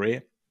managerial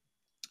career,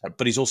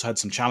 but he's also had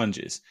some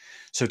challenges.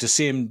 So to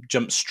see him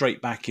jump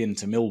straight back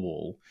into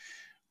Millwall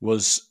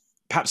was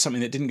perhaps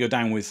something that didn't go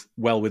down with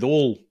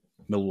all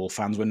Millwall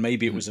fans, when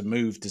maybe it was a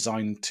move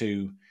designed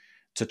to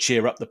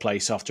cheer up the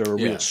place after a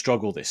real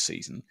struggle this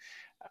season.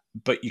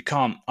 But you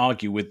can't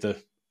argue with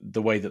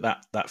the way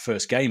that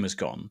first game has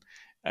gone.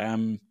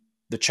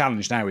 The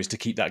challenge now is to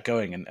keep that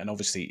going. And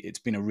obviously it's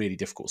been a really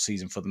difficult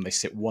season for them. They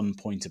sit 1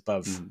 point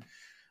above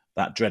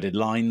that dreaded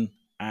line,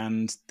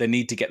 and they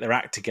need to get their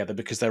act together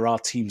because there are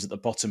teams at the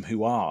bottom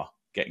who are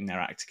getting their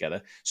act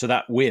together. So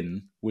that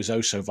win was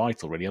oh so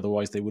vital, really.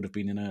 Otherwise, they would have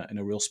been in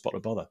a real spot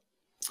of bother.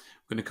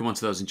 We're going to come on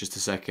to those in just a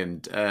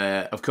second.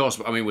 Of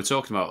course, I mean, we're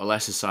talking about a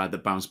Leicester side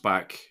that bounced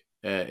back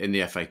in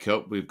the FA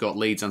Cup. We've got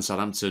Leeds and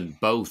Southampton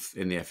both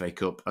in the FA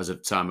Cup as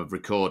of time of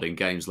recording,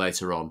 games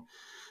later on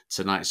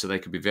tonight, so they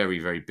could be very,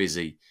 very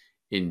busy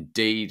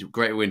indeed.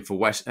 Great win for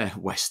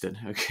Western.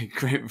 Okay,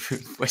 great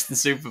Western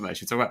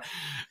Supermesh. We're talking about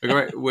a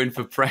great win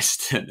for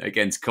Preston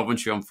against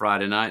Coventry on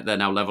Friday night. They're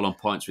now level on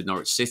points with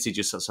Norwich City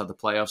just outside the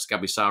playoffs.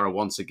 Gabriel SARA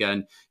once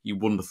again, you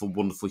wonderful,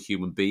 wonderful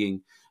human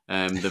being.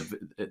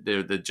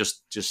 They're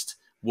just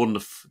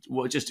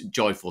wonderful, just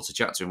joyful to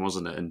chat to him,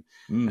 wasn't it?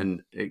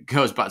 And it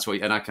goes back to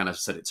what, and I kind of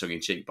said it tongue in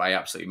cheek, but I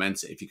absolutely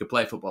meant it. If you could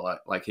play football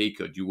like he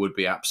could, you would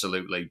be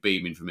absolutely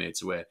beaming from ear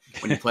to ear.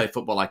 When you play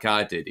football like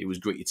I did, it was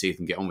grit your teeth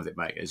and get on with it,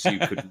 mate, as you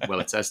could well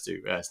attest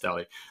to,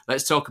 Stelly.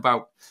 Let's talk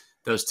about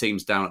those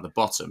teams down at the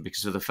bottom,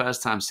 because for the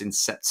first time since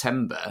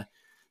September,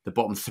 the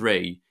bottom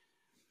 3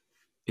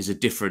 is a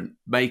different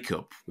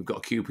makeup. We've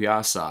got a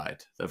QPR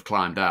side that have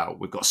climbed out.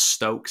 We've got a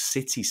Stoke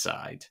City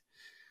side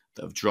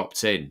that have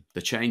dropped in.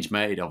 The change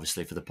made,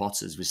 obviously, for the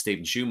Potters with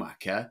Steven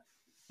Schumacher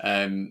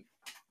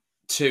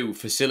to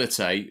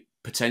facilitate,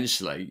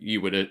 potentially, you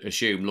would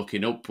assume,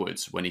 looking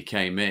upwards when he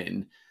came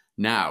in.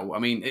 Now, I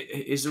mean,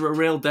 is there a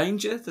real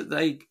danger that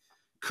they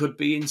could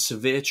be in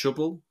severe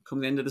trouble come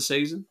the end of the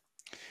season?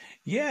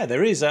 Yeah,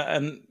 there is.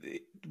 And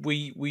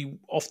we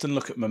often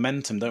look at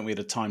momentum, don't we, at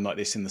a time like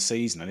this in the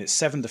season? And it's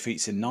 7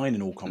 defeats in 9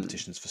 in all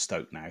competitions for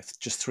Stoke now,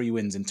 just 3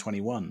 wins in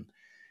 21.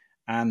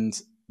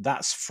 And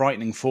that's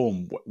frightening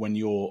form when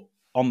you're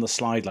on the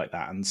slide like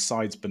that, and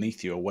sides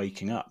beneath you are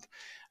waking up.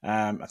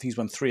 I think he's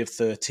won 3 of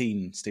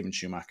 13, Steven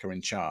Schumacher,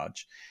 in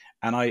charge.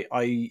 And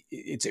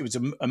it was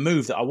a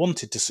move that I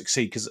wanted to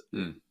succeed because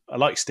I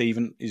like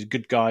Steven. He's a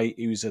good guy.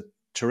 He was a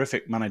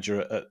terrific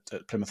manager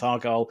at Plymouth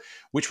Argyle,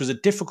 which was a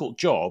difficult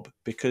job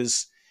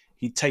because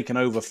he'd taken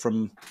over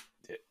from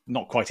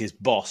not quite his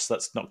boss.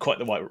 That's not quite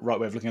the right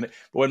way of looking at it.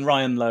 But when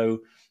Ryan Lowe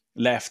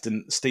left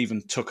and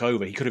Steven took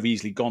over, he could have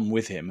easily gone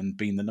with him and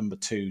been the number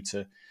 2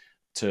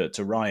 to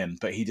Ryan.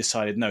 But he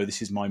decided, no,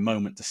 this is my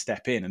moment to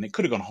step in. And it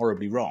could have gone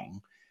horribly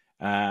wrong.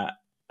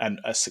 And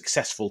a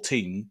successful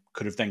team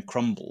could have then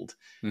crumbled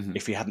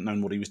if he hadn't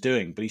known what he was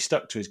doing. But he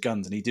stuck to his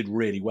guns and he did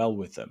really well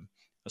with them.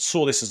 I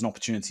saw this as an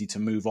opportunity to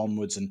move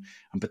onwards and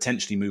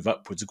potentially move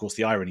upwards. Of course,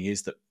 the irony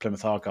is that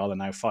Plymouth Argyle are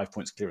now 5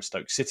 points clear of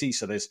Stoke City,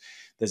 so there's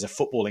a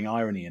footballing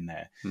irony in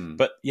there.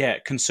 But yeah,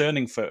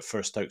 concerning for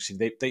Stoke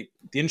City. The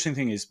interesting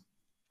thing is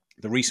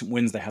the recent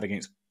wins they had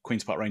against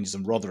Queen's Park Rangers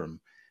and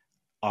Rotherham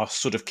are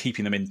sort of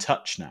keeping them in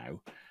touch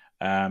now.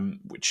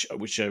 Which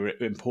are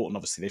important,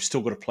 obviously. They've still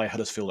got to play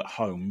Huddersfield at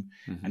home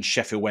and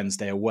Sheffield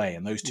Wednesday away,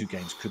 and those 2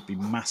 games could be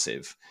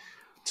massive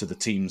to the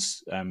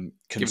team's concern.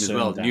 Given as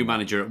well, new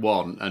manager at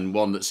one, and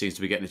one that seems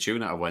to be getting a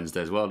tune out of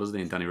Wednesday as well, doesn't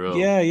he, Danny Rowell?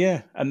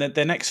 Yeah. And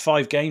their next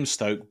 5 games,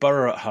 Stoke,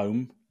 Borough at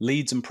home,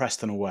 Leeds and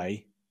Preston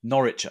away,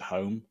 Norwich at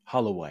home,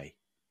 Hull away.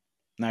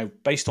 Now,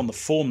 based on the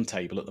form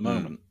table at the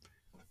moment,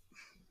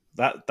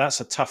 that's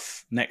a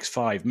tough next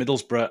 5.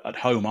 Middlesbrough at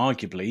home,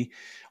 arguably,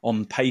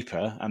 on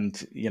paper, and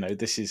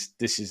this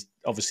is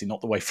obviously not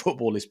the way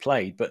football is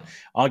played, but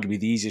arguably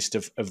the easiest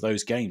of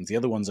those games. The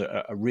other ones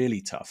are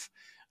really tough.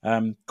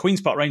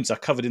 Queen's Park Rangers are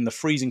covered in the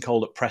freezing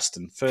cold at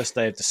Preston, first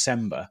day of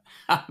December.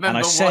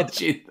 I said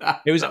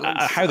that. It was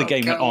how the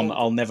game went on,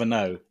 I'll never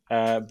know.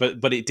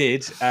 But it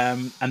did,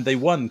 and they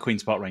won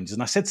Queen's Park Rangers.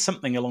 And I said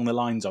something along the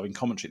lines of, in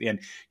commentary at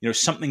the end,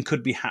 something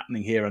could be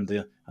happening here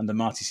under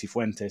Marty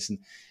Cifuentes, and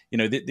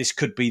this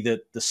could be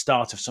the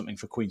start of something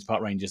for Queen's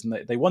Park Rangers.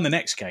 And they won the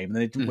next game, and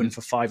they didn't win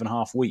for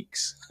 5.5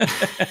 weeks.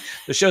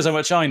 That shows how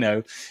much I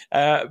know.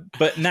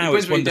 But now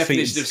it's one defeat.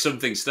 Definition of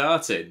something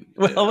starting.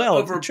 Well,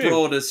 over a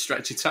broader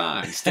stretch of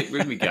time. Stick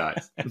with me,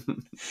 guys.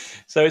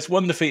 So it's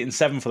 1 defeat and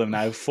 7 for them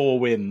now, 4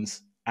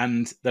 wins,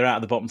 and they're out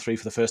of the bottom 3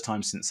 for the first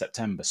time since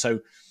September.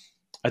 So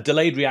a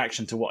delayed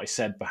reaction to what I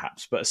said,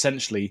 perhaps, but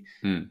essentially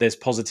there's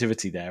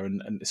positivity there,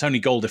 and it's only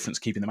goal difference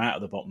keeping them out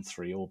of the bottom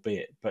 3,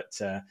 albeit. But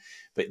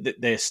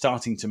they're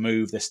starting to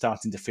move. They're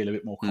starting to feel a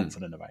bit more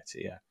confident about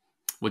it. Yeah.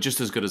 Well,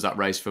 just as good as that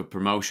race for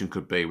promotion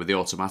could be with the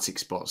automatic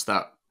spots,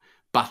 that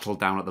battle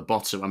down at the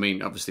bottom. I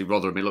mean, obviously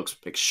Rotherham, it looks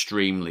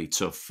extremely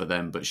tough for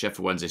them, but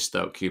Sheffield Wednesday,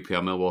 Stoke,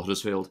 QPR, Millwall,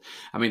 Huddersfield.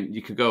 I mean,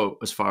 you could go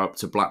as far up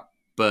to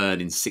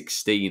Blackburn in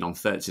 16 on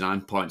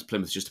 39 points.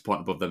 Plymouth just a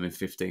point above them in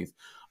 15th.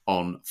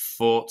 On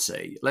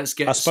 40. Let's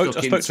get. I spoke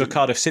to a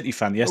Cardiff City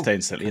fan yesterday,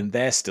 incidentally, and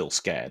they're still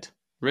scared.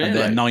 Really? And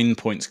they're 9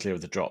 points clear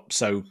of the drop.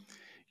 So,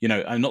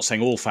 I'm not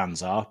saying all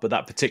fans are, but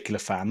that particular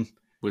fan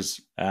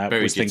was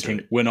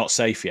thinking we're not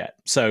safe yet.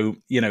 So,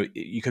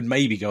 you could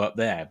maybe go up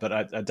there, but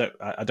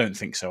I don't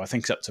think so. I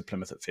think it's up to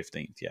Plymouth at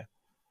 15th. Yeah.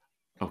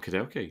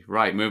 Okay.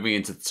 Right, moving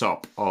into the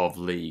top of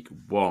League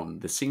One,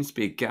 there seems to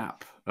be a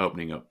gap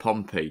opening up.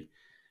 Pompey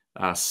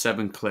are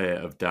 7 clear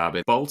of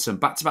Derby. Bolton,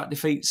 back-to-back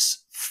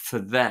defeats for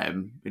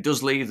them. It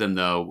does leave them,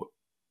 though,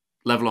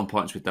 level on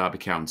points with Derby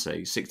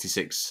County,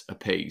 66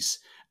 apiece,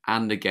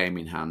 and a game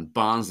in hand.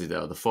 Barnsley,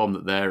 though, the form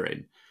that they're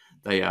in,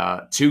 they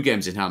are 2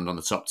 games in hand on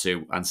the top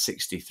 2 and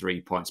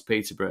 63 points.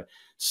 Peterborough,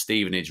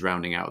 Stevenage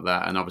rounding out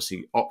that, and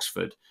obviously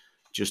Oxford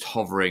just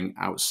hovering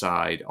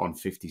outside on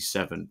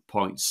 57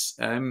 points.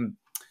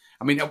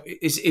 I mean,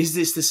 is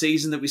this the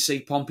season that we see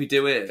Pompey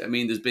do it? I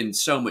mean, there's been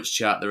so much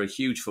chat. They're a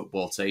huge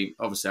football team.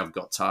 Obviously, I've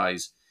got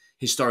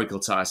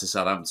historical ties to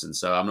Southampton,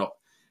 so I'm not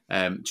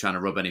trying to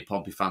rub any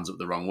Pompey fans up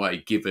the wrong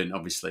way, given,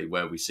 obviously,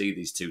 where we see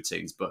these 2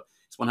 teams. But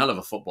it's one hell of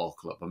a football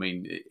club. I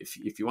mean,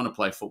 if you want to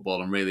play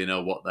football and really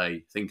know what they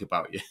think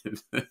about you,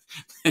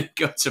 then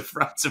go to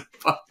Fratton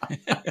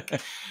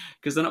Park.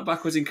 Because they're not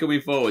backwards in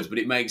coming forwards, but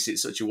it makes it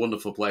such a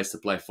wonderful place to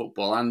play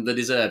football. And they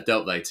deserve,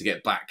 don't they, to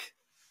get back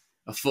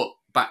a foot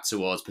back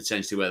towards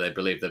potentially where they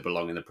believe they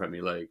belong in the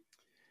Premier League.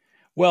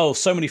 Well,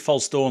 so many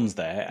false dawns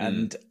there,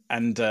 and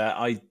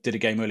I did a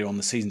game earlier on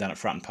the season down at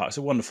Fratton Park. It's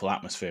a wonderful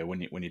atmosphere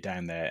when you're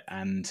down there,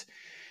 and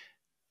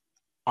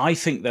I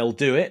think they'll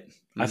do it.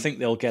 I think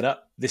they'll get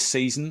up this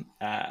season,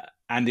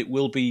 and it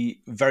will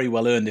be very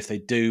well earned if they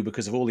do,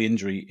 because of all the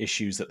injury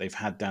issues that they've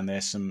had down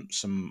there.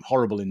 Some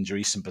horrible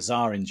injuries, some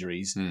bizarre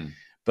injuries,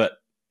 but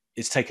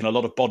it's taken a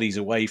lot of bodies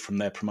away from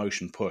their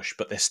promotion push.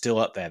 But they're still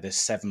up there. They're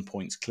 7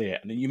 points clear,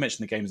 and you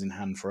mentioned the games in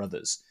hand for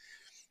others.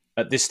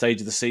 At this stage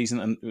of the season,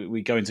 and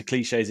we go into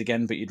cliches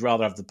again, but you'd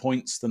rather have the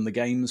points than the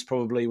games,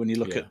 probably, when you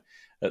look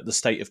at the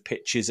state of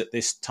pitches at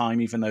this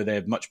time, even though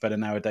they're much better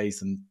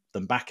nowadays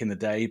than back in the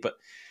day. But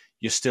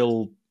you're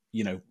still,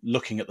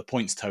 looking at the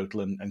points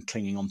total and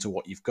clinging on to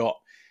what you've got.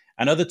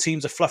 And other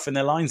teams are fluffing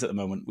their lines at the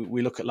moment.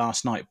 We look at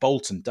last night,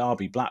 Bolton,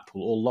 Derby,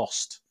 Blackpool, all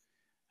lost.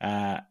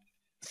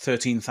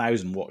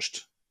 13,000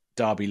 watched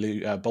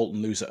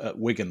Bolton lose at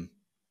Wigan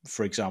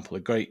for example, a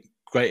great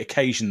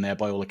occasion there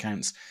by all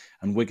accounts,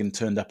 and Wigan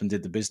turned up and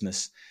did the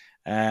business.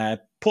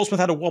 Portsmouth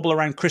had a wobble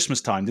around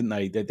Christmas time, didn't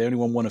they? They only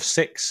won 1 of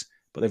 6,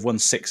 but they've won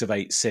 6 of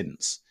 8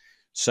 since.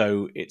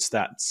 So it's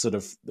that sort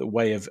of the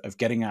way of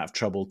getting out of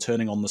trouble,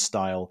 turning on the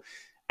style.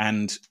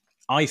 And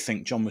I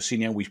think John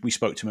Mousinho, we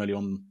spoke to him early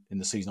on in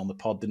the season on the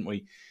pod, didn't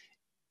we?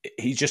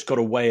 He's just got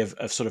a way of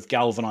sort of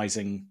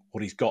galvanising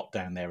what he's got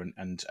down there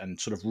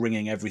and sort of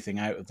wringing everything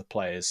out of the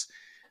players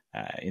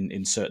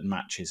in certain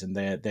matches. And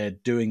they're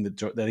getting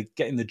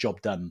the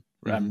job done.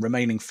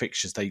 Remaining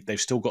fixtures,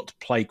 they've still got to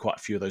play quite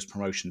a few of those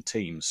promotion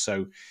teams.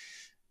 So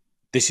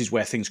this is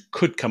where things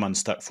could come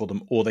unstuck for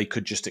them, or they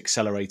could just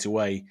accelerate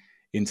away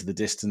into the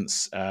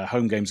distance.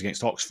 Home games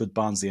against Oxford,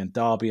 Barnsley and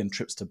Derby, and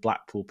trips to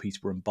Blackpool,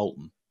 Peterborough and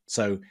Bolton.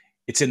 So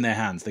it's in their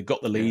hands. They've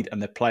got the lead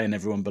and they're playing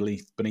everyone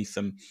beneath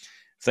them.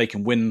 If they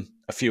can win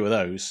a few of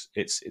those,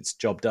 it's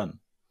job done.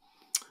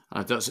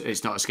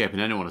 It's not escaping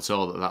anyone at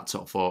all that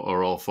top 4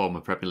 are all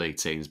former Premier League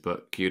teams,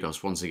 but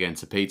kudos once again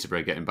to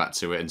Peterborough getting back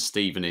to it, and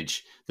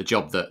Stevenage, the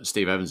job that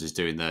Steve Evans is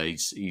doing there.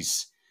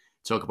 He's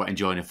talk about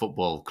enjoying a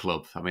football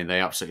club. I mean, they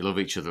absolutely love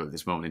each other at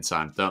this moment in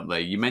time, don't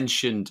they? You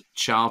mentioned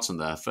Charlton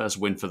there, first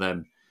win for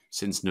them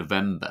since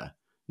November.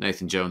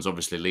 Nathan Jones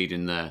obviously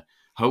leading their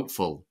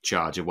hopeful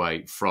charge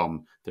away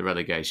from the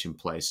relegation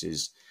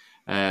places.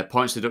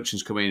 Points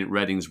deductions coming in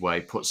Reading's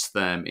way puts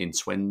them in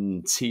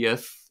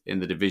 20th in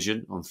the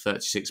division on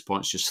 36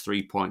 points, just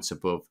 3 points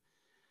above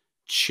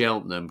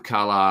Cheltenham.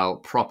 Carlisle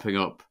propping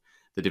up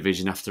the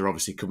division after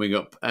obviously coming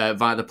up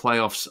via the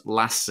playoffs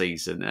last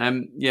season.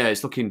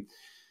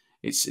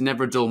 It's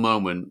never a dull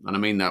moment, and I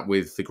mean that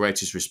with the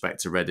greatest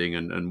respect to Reading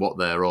and what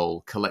they're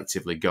all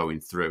collectively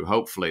going through.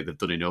 Hopefully they've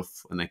done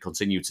enough, and they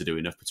continue to do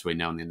enough between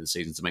now and the end of the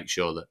season to make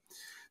sure that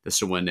they're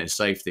somewhere near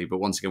safety. But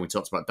once again, we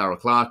talked about Darrell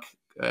Clarke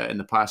in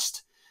the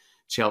past.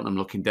 Cheltenham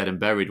looking dead and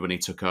buried when he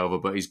took over,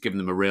 but he's given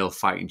them a real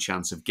fighting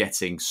chance of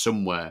getting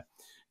somewhere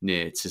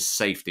near to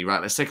safety.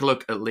 Right, let's take a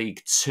look at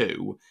League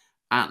Two.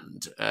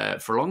 And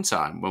for a long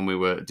time, when we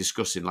were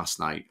discussing last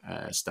night,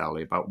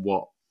 Stowley, about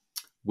what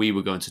we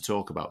were going to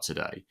talk about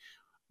today,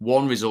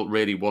 one result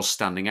really was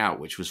standing out,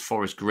 which was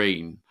Forest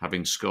Green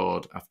having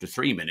scored after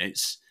 3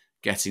 minutes,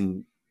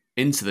 getting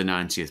into the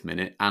 90th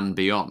minute and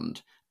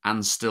beyond,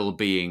 and still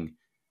being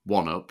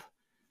one up.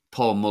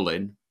 Paul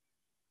Mullin,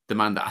 the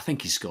man that I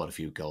think he's scored a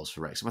few goals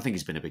for Wrexham. I think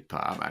he's been a big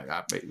part.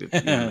 You know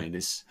what I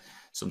mean?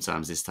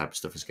 Sometimes this type of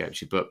stuff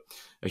escapes you, but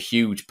a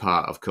huge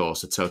part, of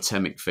course, a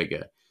totemic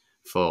figure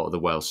for the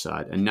Welsh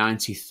side. A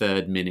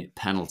 93rd minute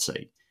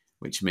penalty,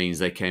 which means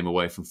they came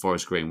away from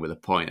Forest Green with a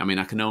point. I mean,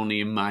 I can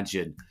only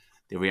imagine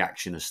the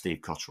reaction of Steve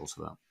Cotterill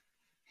to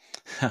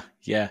that.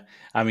 Yeah,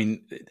 I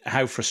mean,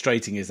 how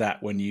frustrating is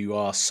that when you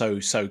are so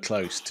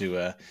close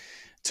to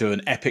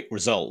an epic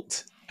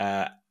result,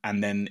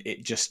 and then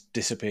it just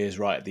disappears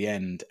right at the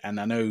end? And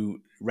I know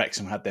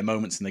Wrexham had their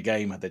moments in the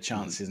game, had their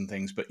chances and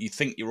things, but you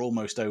think you're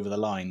almost over the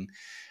line,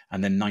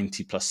 and then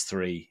 90 plus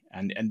 3,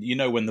 and you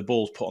know when the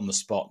ball's put on the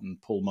spot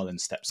and Paul Mullin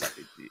steps up,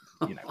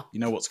 you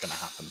know what's going to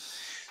happen.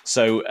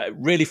 So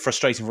really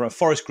frustrating from a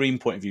Forest Green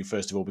point of view,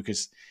 first of all,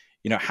 because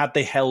had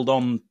they held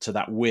on to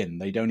that win,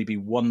 they'd only be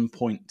 1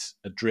 point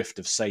adrift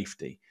of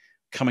safety,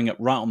 coming up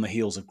right on the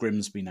heels of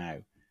Grimsby now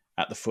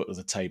at the foot of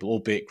the table,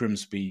 albeit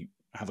Grimsby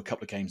have a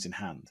couple of games in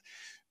hand.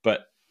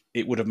 But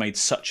it would have made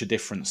such a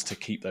difference to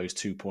keep those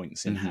 2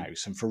 points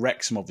in-house. And for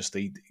Wrexham,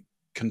 obviously,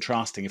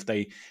 contrasting, if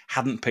they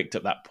hadn't picked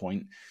up that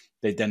point,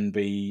 they'd then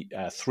be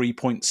 3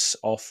 points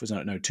off,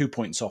 2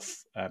 points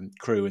off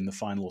Crewe in the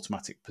final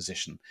automatic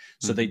position.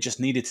 So they just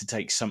needed to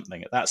take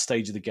something. At that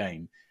stage of the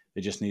game,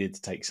 they just needed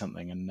to take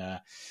something. And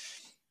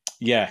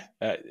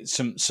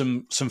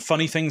some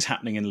funny things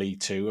happening in League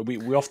Two.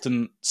 We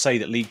often say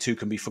that League Two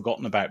can be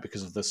forgotten about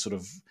because of the sort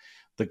of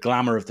the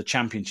glamour of the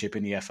Championship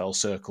in EFL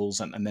circles,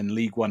 and then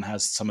League One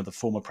has some of the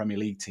former Premier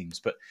League teams.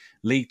 But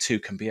League Two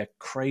can be a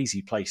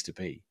crazy place to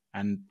be,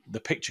 and the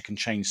picture can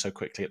change so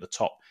quickly at the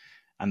top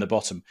and the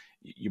bottom.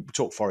 You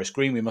talk Forest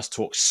Green, we must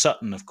talk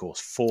Sutton, of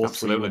course,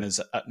 4-3 winners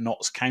at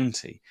Notts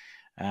County.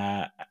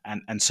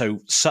 And so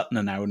Sutton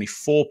are now only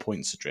 4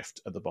 points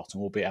adrift at the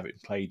bottom, albeit having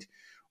played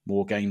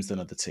more games than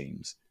other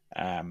teams.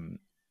 And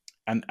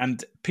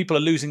people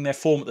are losing their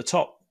form at the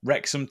top.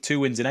 Wrexham, 2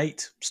 wins in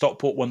 8.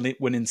 Stockport, 1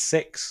 win in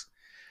 6.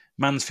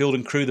 Mansfield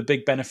and Crewe, the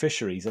big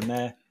beneficiaries, and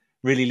they're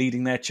really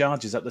leading their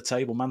charges up the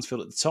table. Mansfield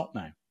at the top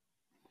now.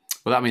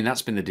 Well, I mean,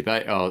 that's been the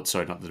debate. Oh,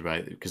 sorry, not the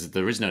debate, because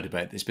there is no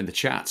debate. It's been the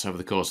chats over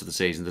the course of the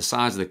season. The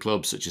size of the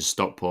clubs, such as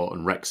Stockport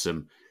and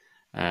Wrexham,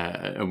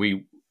 and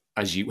we,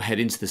 as you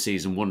head into the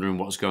season, wondering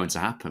what's going to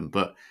happen.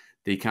 But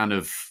the kind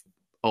of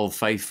old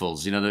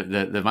faithfuls,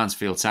 the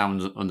Mansfield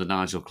Town under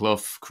Nigel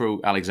Clough,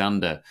 Crewe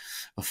Alexander,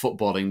 a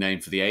footballing name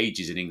for the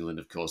ages in England,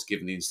 of course,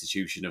 given the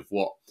institution of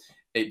what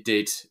it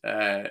did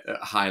at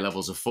high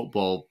levels of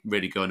football,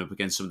 really going up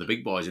against some of the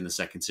big boys in the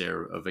second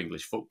tier of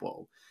English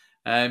football.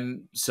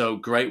 So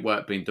great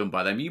work being done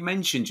by them. You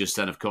mentioned just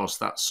then, of course,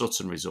 that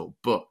Sutton result,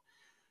 but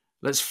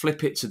let's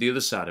flip it to the other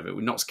side of it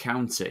with Notts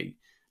County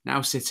now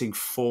sitting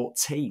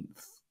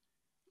 14th,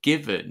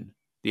 given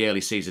the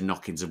early season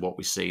knockings of what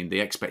we've seen,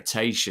 the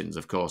expectations,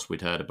 of course,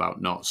 we'd heard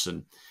about Notts,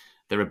 and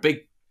they're a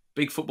big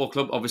football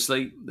club.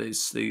 Obviously,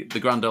 it's the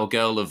grand old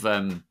girl of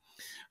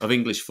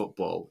English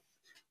football.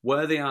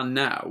 Where they are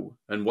now,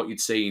 and what you'd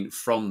seen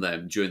from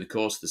them during the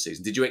course of the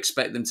season, did you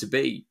expect them to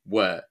be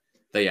where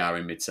they are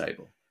in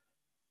mid-table?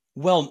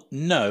 Well,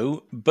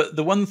 no, but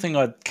the one thing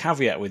I'd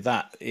caveat with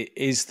that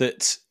is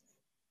that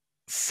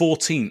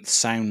 14th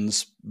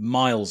sounds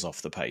miles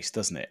off the pace,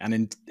 doesn't it?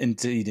 And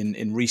indeed,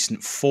 in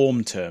recent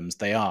form terms,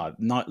 they are.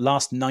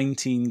 Last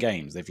 19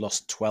 games, they've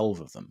lost 12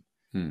 of them.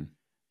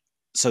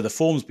 So the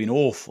form's been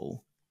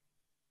awful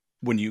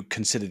when you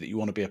consider that you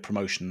want to be a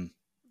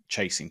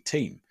promotion-chasing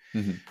team.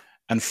 Mm-hmm.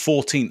 And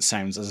 14th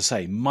sounds, as I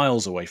say,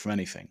 miles away from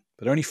anything.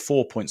 But they're only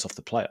 4 points off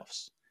the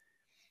playoffs.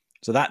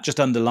 So that just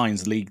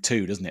underlines League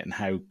Two, doesn't it? And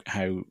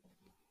how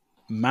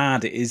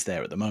mad it is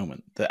there at the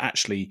moment. That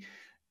actually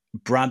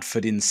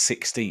Bradford in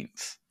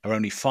 16th are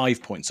only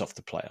 5 points off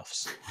the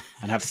playoffs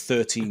and have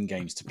 13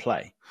 games to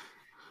play.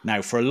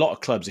 Now, for a lot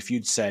of clubs, if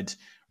you'd said,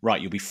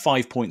 right, you'll be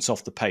 5 points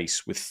off the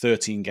pace with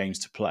 13 games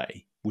to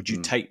play, would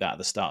you take that at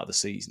the start of the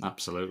season?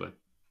 Absolutely.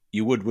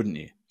 You would, wouldn't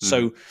you?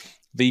 So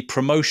the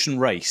promotion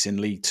race in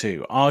League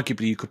Two,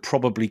 arguably you could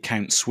probably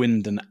count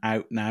Swindon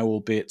out now,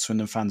 albeit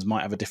Swindon fans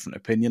might have a different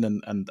opinion,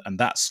 and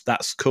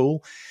that's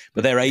cool.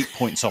 But they're 8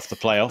 points off the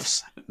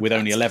playoffs with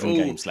only 11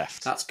 games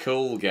left. That's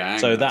cool, gang.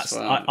 So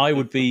I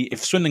would be,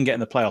 if Swindon get in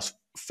the playoffs,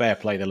 fair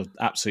play, they'll have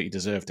absolutely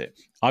deserved it.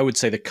 I would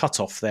say the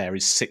cutoff there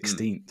is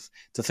 16th.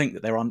 To think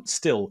that there are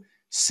still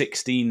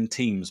 16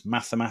 teams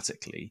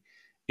mathematically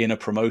in a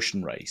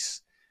promotion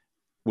race,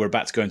 we're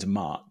about to go into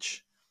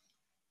March.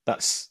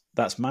 That's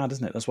mad,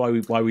 isn't it? That's why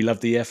we love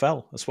the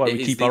EFL. That's why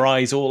we keep our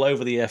eyes all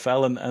over the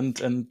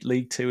EFL, and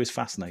League Two is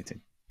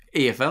fascinating.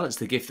 EFL, it's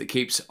the gift that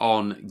keeps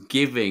on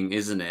giving,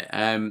 isn't it?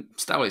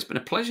 Stow, it's been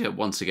a pleasure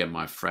once again,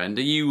 my friend.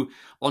 Are you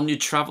on your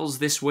travels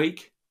this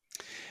week?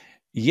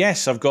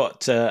 Yes, I've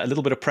got a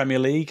little bit of Premier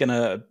League and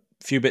a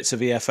few bits of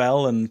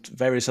EFL and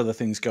various other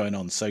things going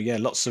on. So yeah,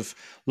 lots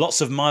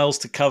of miles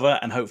to cover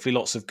and hopefully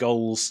lots of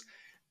goals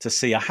to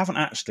see. I haven't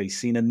actually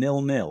seen a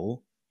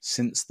 0-0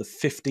 since the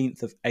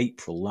 15th of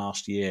April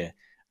last year,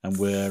 and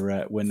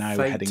we're now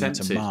heading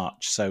into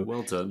March. So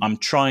well done. I'm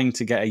trying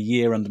to get a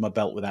year under my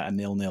belt without a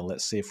 0-0.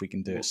 Let's see if we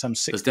can do it. Some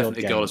 60 There's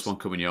definitely a goalless one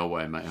coming your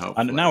way, mate.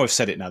 Hopefully. And now I've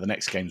said it. Now the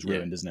next game's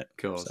ruined, isn't it? Of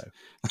course. So.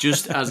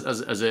 Just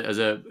as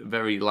a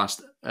very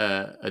last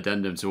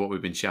addendum to what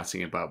we've been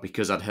chatting about,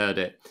 because I'd heard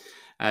it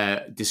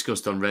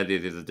discussed on radio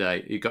the other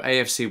day. You've got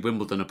AFC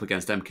Wimbledon up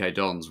against MK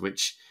Dons,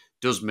 which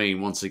does mean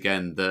once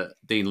again that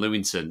Dean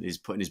Lewington is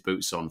putting his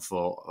boots on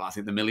for, I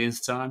think, the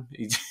millionth time.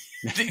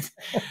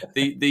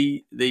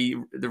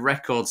 the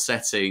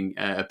record-setting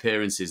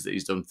appearances that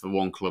he's done for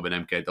one club in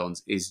MK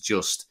Dons is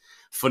just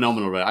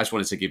phenomenal. I just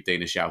wanted to give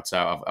Dean a shout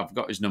out. I've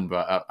got his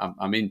number.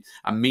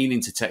 I'm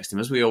meaning to text him,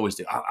 as we always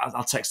do.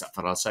 I'll text that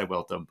fella. I'll say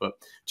well done. But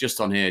just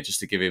on here, just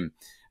to give him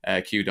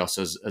kudos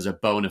as a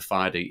bona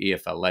fide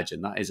EFL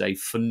legend. That is a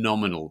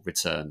phenomenal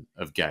return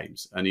of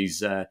games, and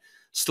he's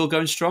still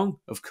going strong,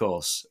 of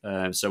course.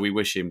 So we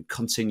wish him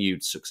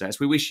continued success.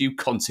 We wish you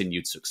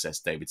continued success,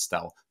 David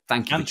Stowell.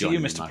 Thank you for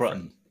joining me, Mr.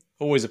 Brutton.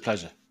 Always a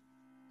pleasure.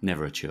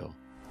 Never a chore.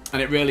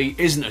 And it really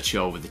isn't a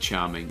chore with the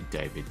charming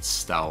David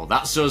Stowell.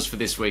 That's us for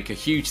this week. A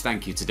huge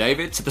thank you to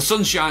David, to the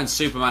Sunshine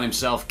Superman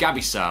himself,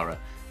 Gabby SARA,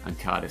 and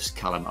Cardiff's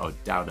Callum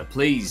O'Dowda.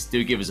 Please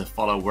do give us a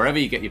follow wherever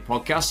you get your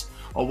podcasts,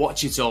 or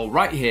watch it all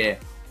right here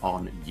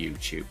on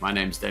YouTube. My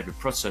name's David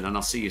Prutton, and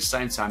I'll see you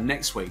same time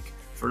next week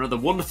for another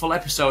wonderful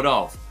episode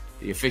of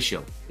the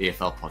official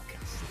EFL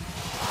podcast.